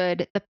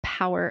understood the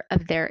power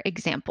of their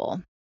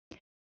example.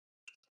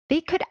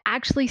 They could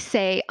actually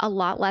say a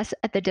lot less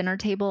at the dinner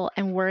table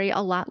and worry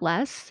a lot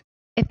less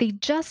if they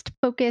just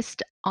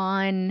focused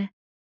on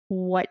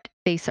what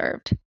they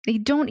served. They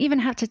don't even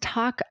have to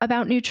talk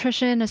about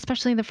nutrition,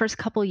 especially in the first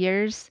couple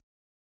years.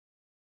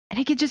 And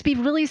it could just be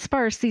really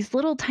sparse, these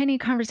little tiny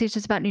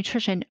conversations about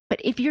nutrition.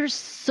 But if you're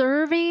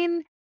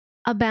serving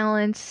a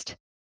balanced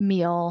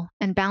meal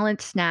and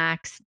balanced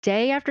snacks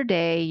day after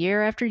day,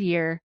 year after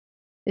year,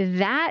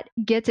 that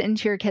gets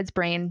into your kid's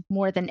brain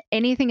more than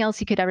anything else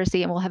you could ever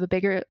see and will have a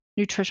bigger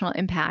nutritional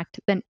impact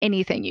than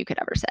anything you could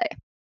ever say.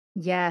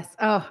 Yes.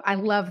 Oh, I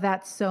love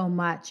that so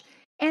much.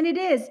 And it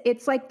is.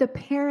 It's like the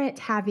parent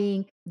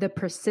having the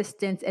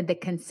persistence and the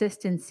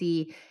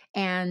consistency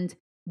and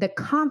the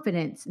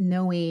confidence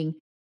knowing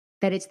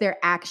that it's their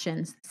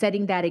actions,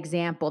 setting that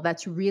example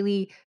that's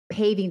really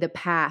paving the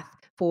path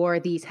for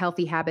these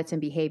healthy habits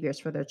and behaviors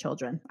for their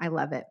children. I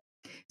love it.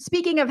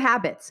 Speaking of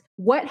habits,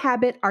 what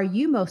habit are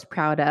you most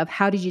proud of?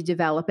 How did you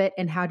develop it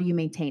and how do you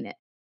maintain it?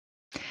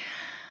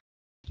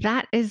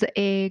 That is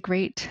a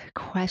great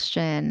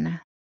question.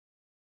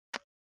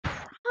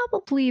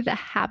 Probably the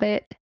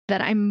habit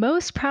that I'm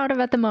most proud of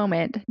at the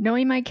moment,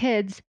 knowing my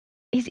kids,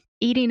 is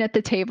eating at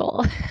the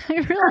table. I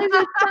realize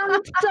it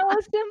sounds so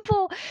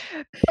simple,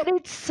 but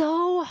it's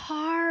so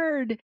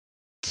hard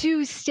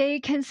to stay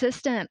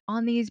consistent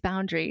on these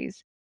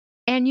boundaries.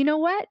 And you know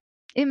what?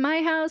 In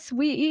my house,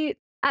 we eat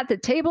at the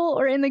table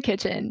or in the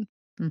kitchen,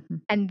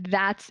 Mhm. and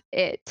that's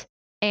it.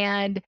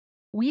 And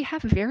we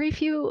have very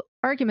few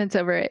arguments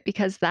over it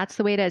because that's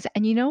the way it is.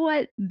 And you know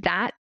what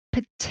that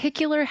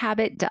particular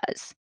habit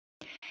does?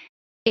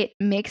 It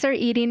makes our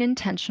eating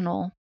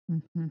intentional.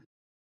 Mhm.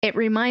 It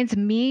reminds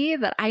me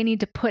that I need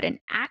to put an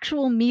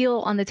actual meal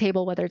on the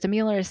table, whether it's a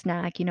meal or a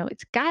snack.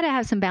 It's got to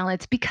have some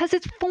balance because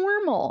it's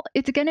formal.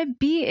 It's going to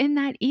be in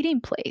that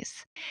eating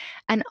place.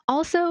 And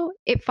also,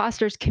 it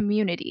fosters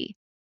community.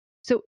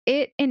 So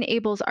it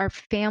enables our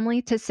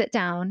family to sit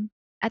down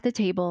at the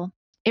table.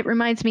 It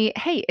reminds me,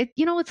 hey,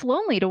 it's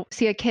lonely to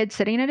see a kid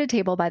sitting at a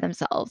table by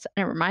themselves.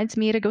 And it reminds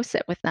me to go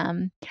sit with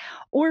them.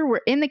 Or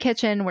we're in the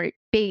kitchen, we're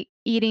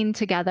eating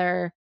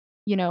together,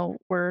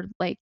 we're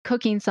like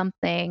cooking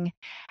something.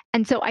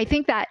 And so I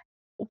think that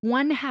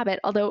one habit,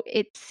 although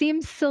it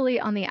seems silly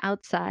on the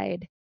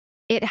outside,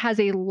 it has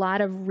a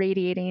lot of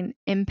radiating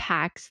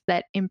impacts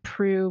that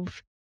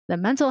improve the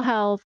mental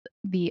health,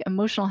 the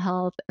emotional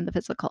health, and the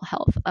physical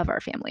health of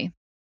our family.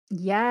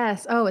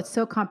 Yes. Oh, it's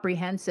so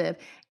comprehensive.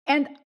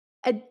 And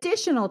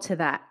additional to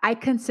that, I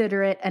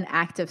consider it an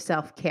act of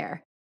self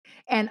care.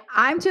 And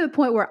I'm to the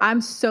point where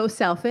I'm so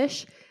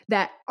selfish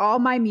that all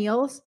my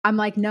meals, I'm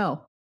like,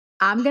 no,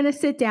 I'm going to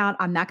sit down.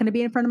 I'm not going to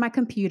be in front of my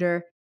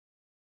computer.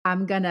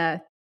 I'm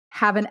gonna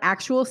have an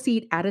actual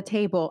seat at a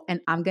table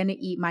and I'm gonna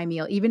eat my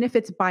meal, even if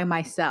it's by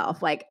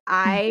myself. Like,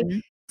 I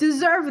Mhm.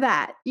 deserve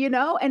that, you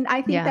know? And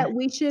I think Yeah, that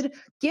we should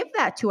give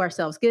that to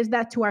ourselves, give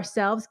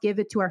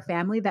it to our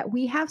family that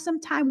we have some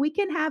time. We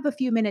can have a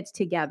few minutes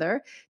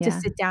together to yeah.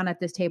 sit down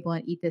at this table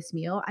and eat this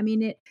meal. I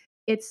mean,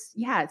 it's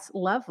yeah, it's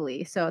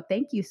lovely. So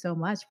thank you so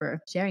much for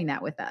sharing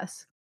that with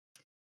us.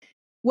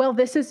 Well,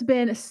 this has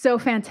been so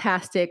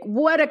fantastic.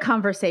 What a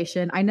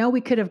conversation. I know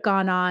we could have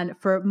gone on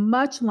for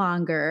much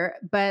longer,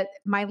 but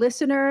my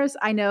listeners,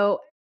 I know,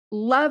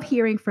 love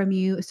hearing from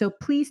you. So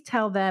please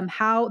tell them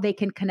how they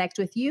can connect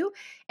with you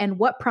and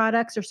what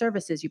products or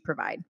services you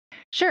provide.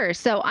 Sure.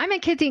 So I'm a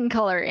Kids Eat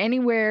Color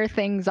anywhere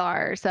things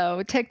are.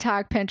 So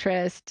TikTok,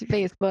 Pinterest,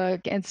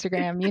 Facebook,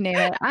 Instagram, you name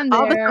it, I'm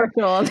All the there.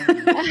 socials.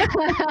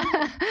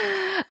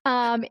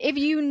 If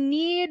you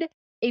need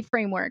a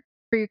framework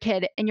for your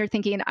kid and you're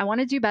thinking, I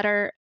want to do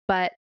better,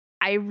 but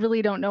I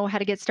really don't know how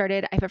to get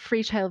started, I have a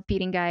free child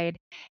feeding guide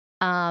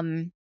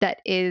that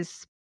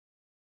is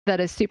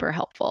super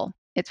helpful.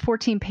 It's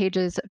 14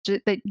 pages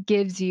that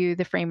gives you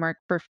the framework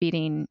for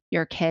feeding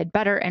your kid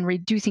better and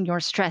reducing your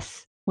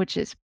stress, which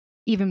is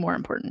even more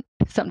important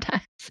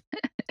sometimes.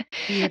 And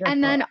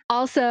Beautiful. then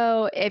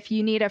also, if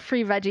you need a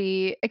free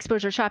veggie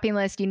exposure shopping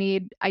list, you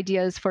need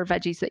ideas for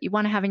veggies that you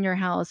want to have in your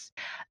house,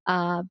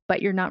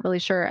 but you're not really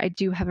sure, I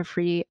do have a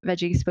free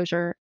veggie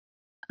exposure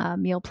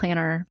meal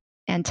planner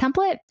and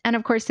template. And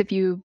of course, if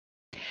you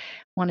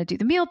want to do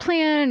the meal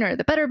plan or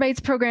the Better Bites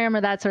program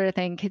or that sort of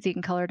thing,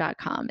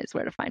 kidseatandcolor.com is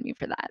where to find me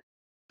for that.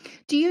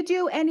 Do you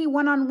do any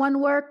one on one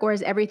work or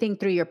is everything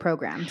through your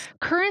programs?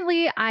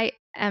 Currently, I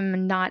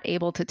am not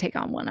able to take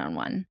on one on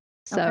one.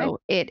 Okay. So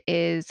it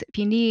is, if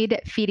you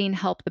need feeding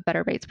help, the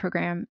Better Bites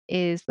program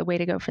is the way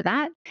to go for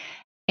that.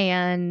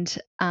 And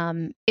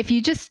if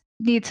you just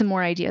need some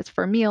more ideas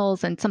for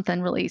meals and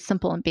something really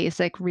simple and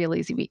basic, real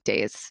easy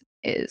weekdays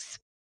is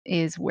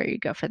where you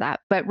go for that.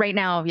 But right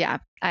now, yeah,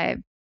 I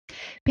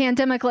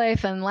pandemic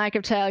life and lack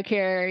of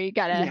childcare, you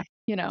Yeah.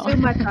 gotta, Too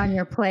much on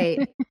your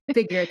plate,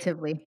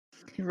 figuratively.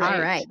 All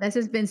right. right. This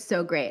has been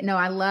so great. No,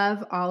 I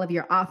love all of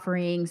your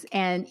offerings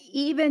and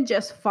even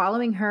just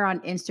following her on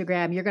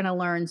Instagram, you're going to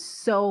learn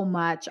so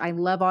much. I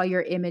love all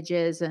your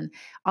images and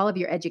all of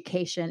your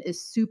education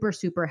is super,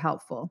 super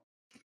helpful.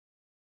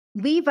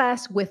 Leave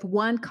us with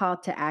one call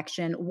to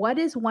action. What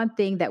is one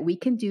thing that we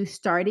can do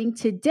starting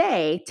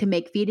today to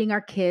make feeding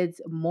our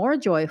kids more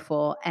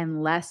joyful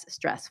and less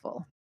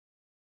stressful?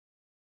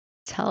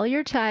 Tell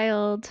your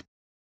child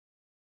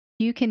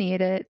you can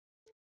eat it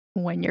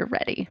when you're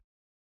ready.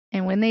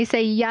 And when they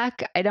say,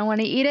 yuck, I don't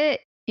want to eat it,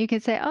 you can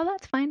say, oh,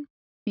 that's fine.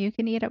 You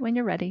can eat it when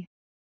you're ready.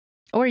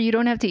 Or you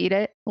don't have to eat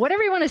it,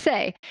 whatever you want to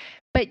say.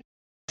 But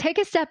take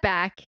a step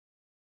back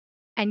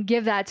and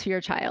give that to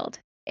your child.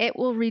 It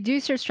will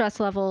reduce your stress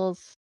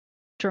levels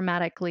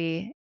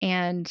dramatically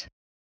and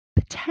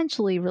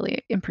potentially really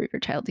improve your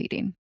child's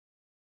eating.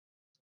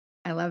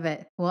 I love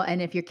it. Well, and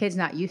if your kid's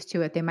not used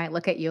to it, they might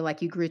look at you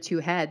like you grew two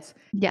heads.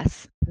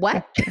 Yes,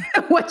 What? that's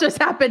true. What just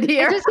happened It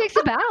here? just takes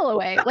the battle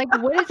away. Like,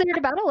 what is there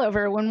to battle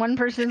over when one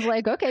person's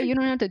like, "Okay, you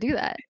don't have to do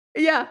that."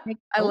 Yeah, Like,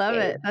 I love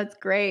okay. it. That's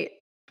great.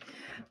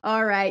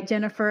 All right,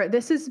 Jennifer,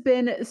 this has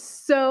been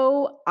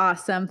so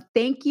awesome.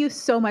 Thank you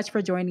so much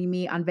for joining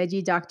me on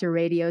Veggie Doctor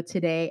Radio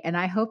today. And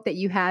I hope that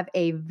you have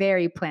a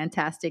very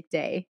plantastic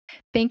day.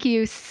 Thank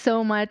you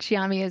so much,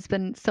 Yami. It's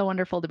been so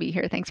wonderful to be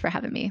here. Thanks for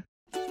having me.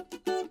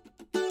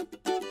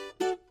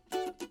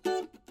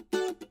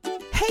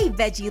 Hey,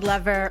 veggie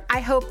lover. I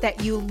hope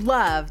that you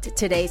loved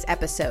today's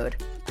episode.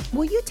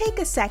 Will you take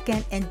a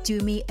second and do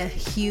me a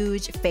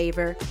huge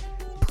favor?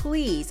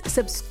 Please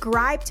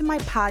subscribe to my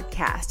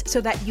podcast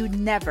so that you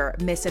never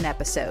miss an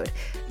episode.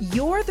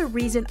 You're the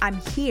reason I'm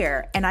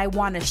here, and I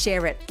want to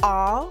share it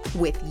all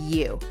with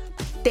you.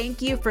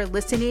 Thank you for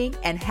listening,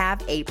 and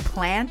have a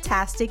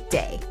plantastic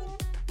day.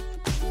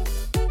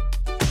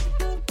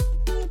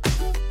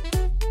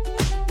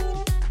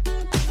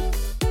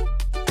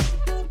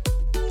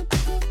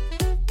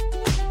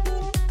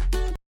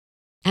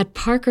 At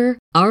Parker,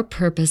 our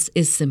purpose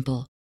is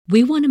simple.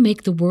 We want to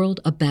make the world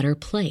a better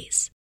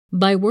place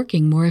by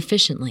working more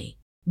efficiently,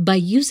 by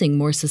using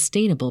more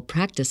sustainable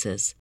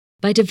practices,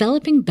 by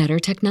developing better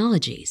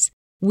technologies.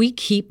 We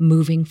keep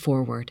moving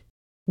forward.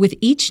 With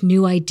each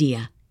new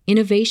idea,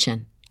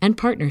 innovation, and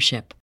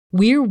partnership,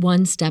 we're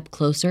one step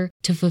closer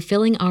to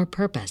fulfilling our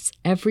purpose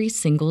every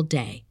single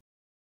day.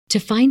 To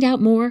find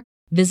out more,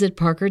 visit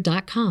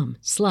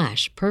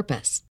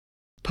parker.com/purpose.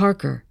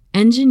 Parker,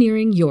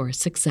 engineering your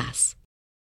success.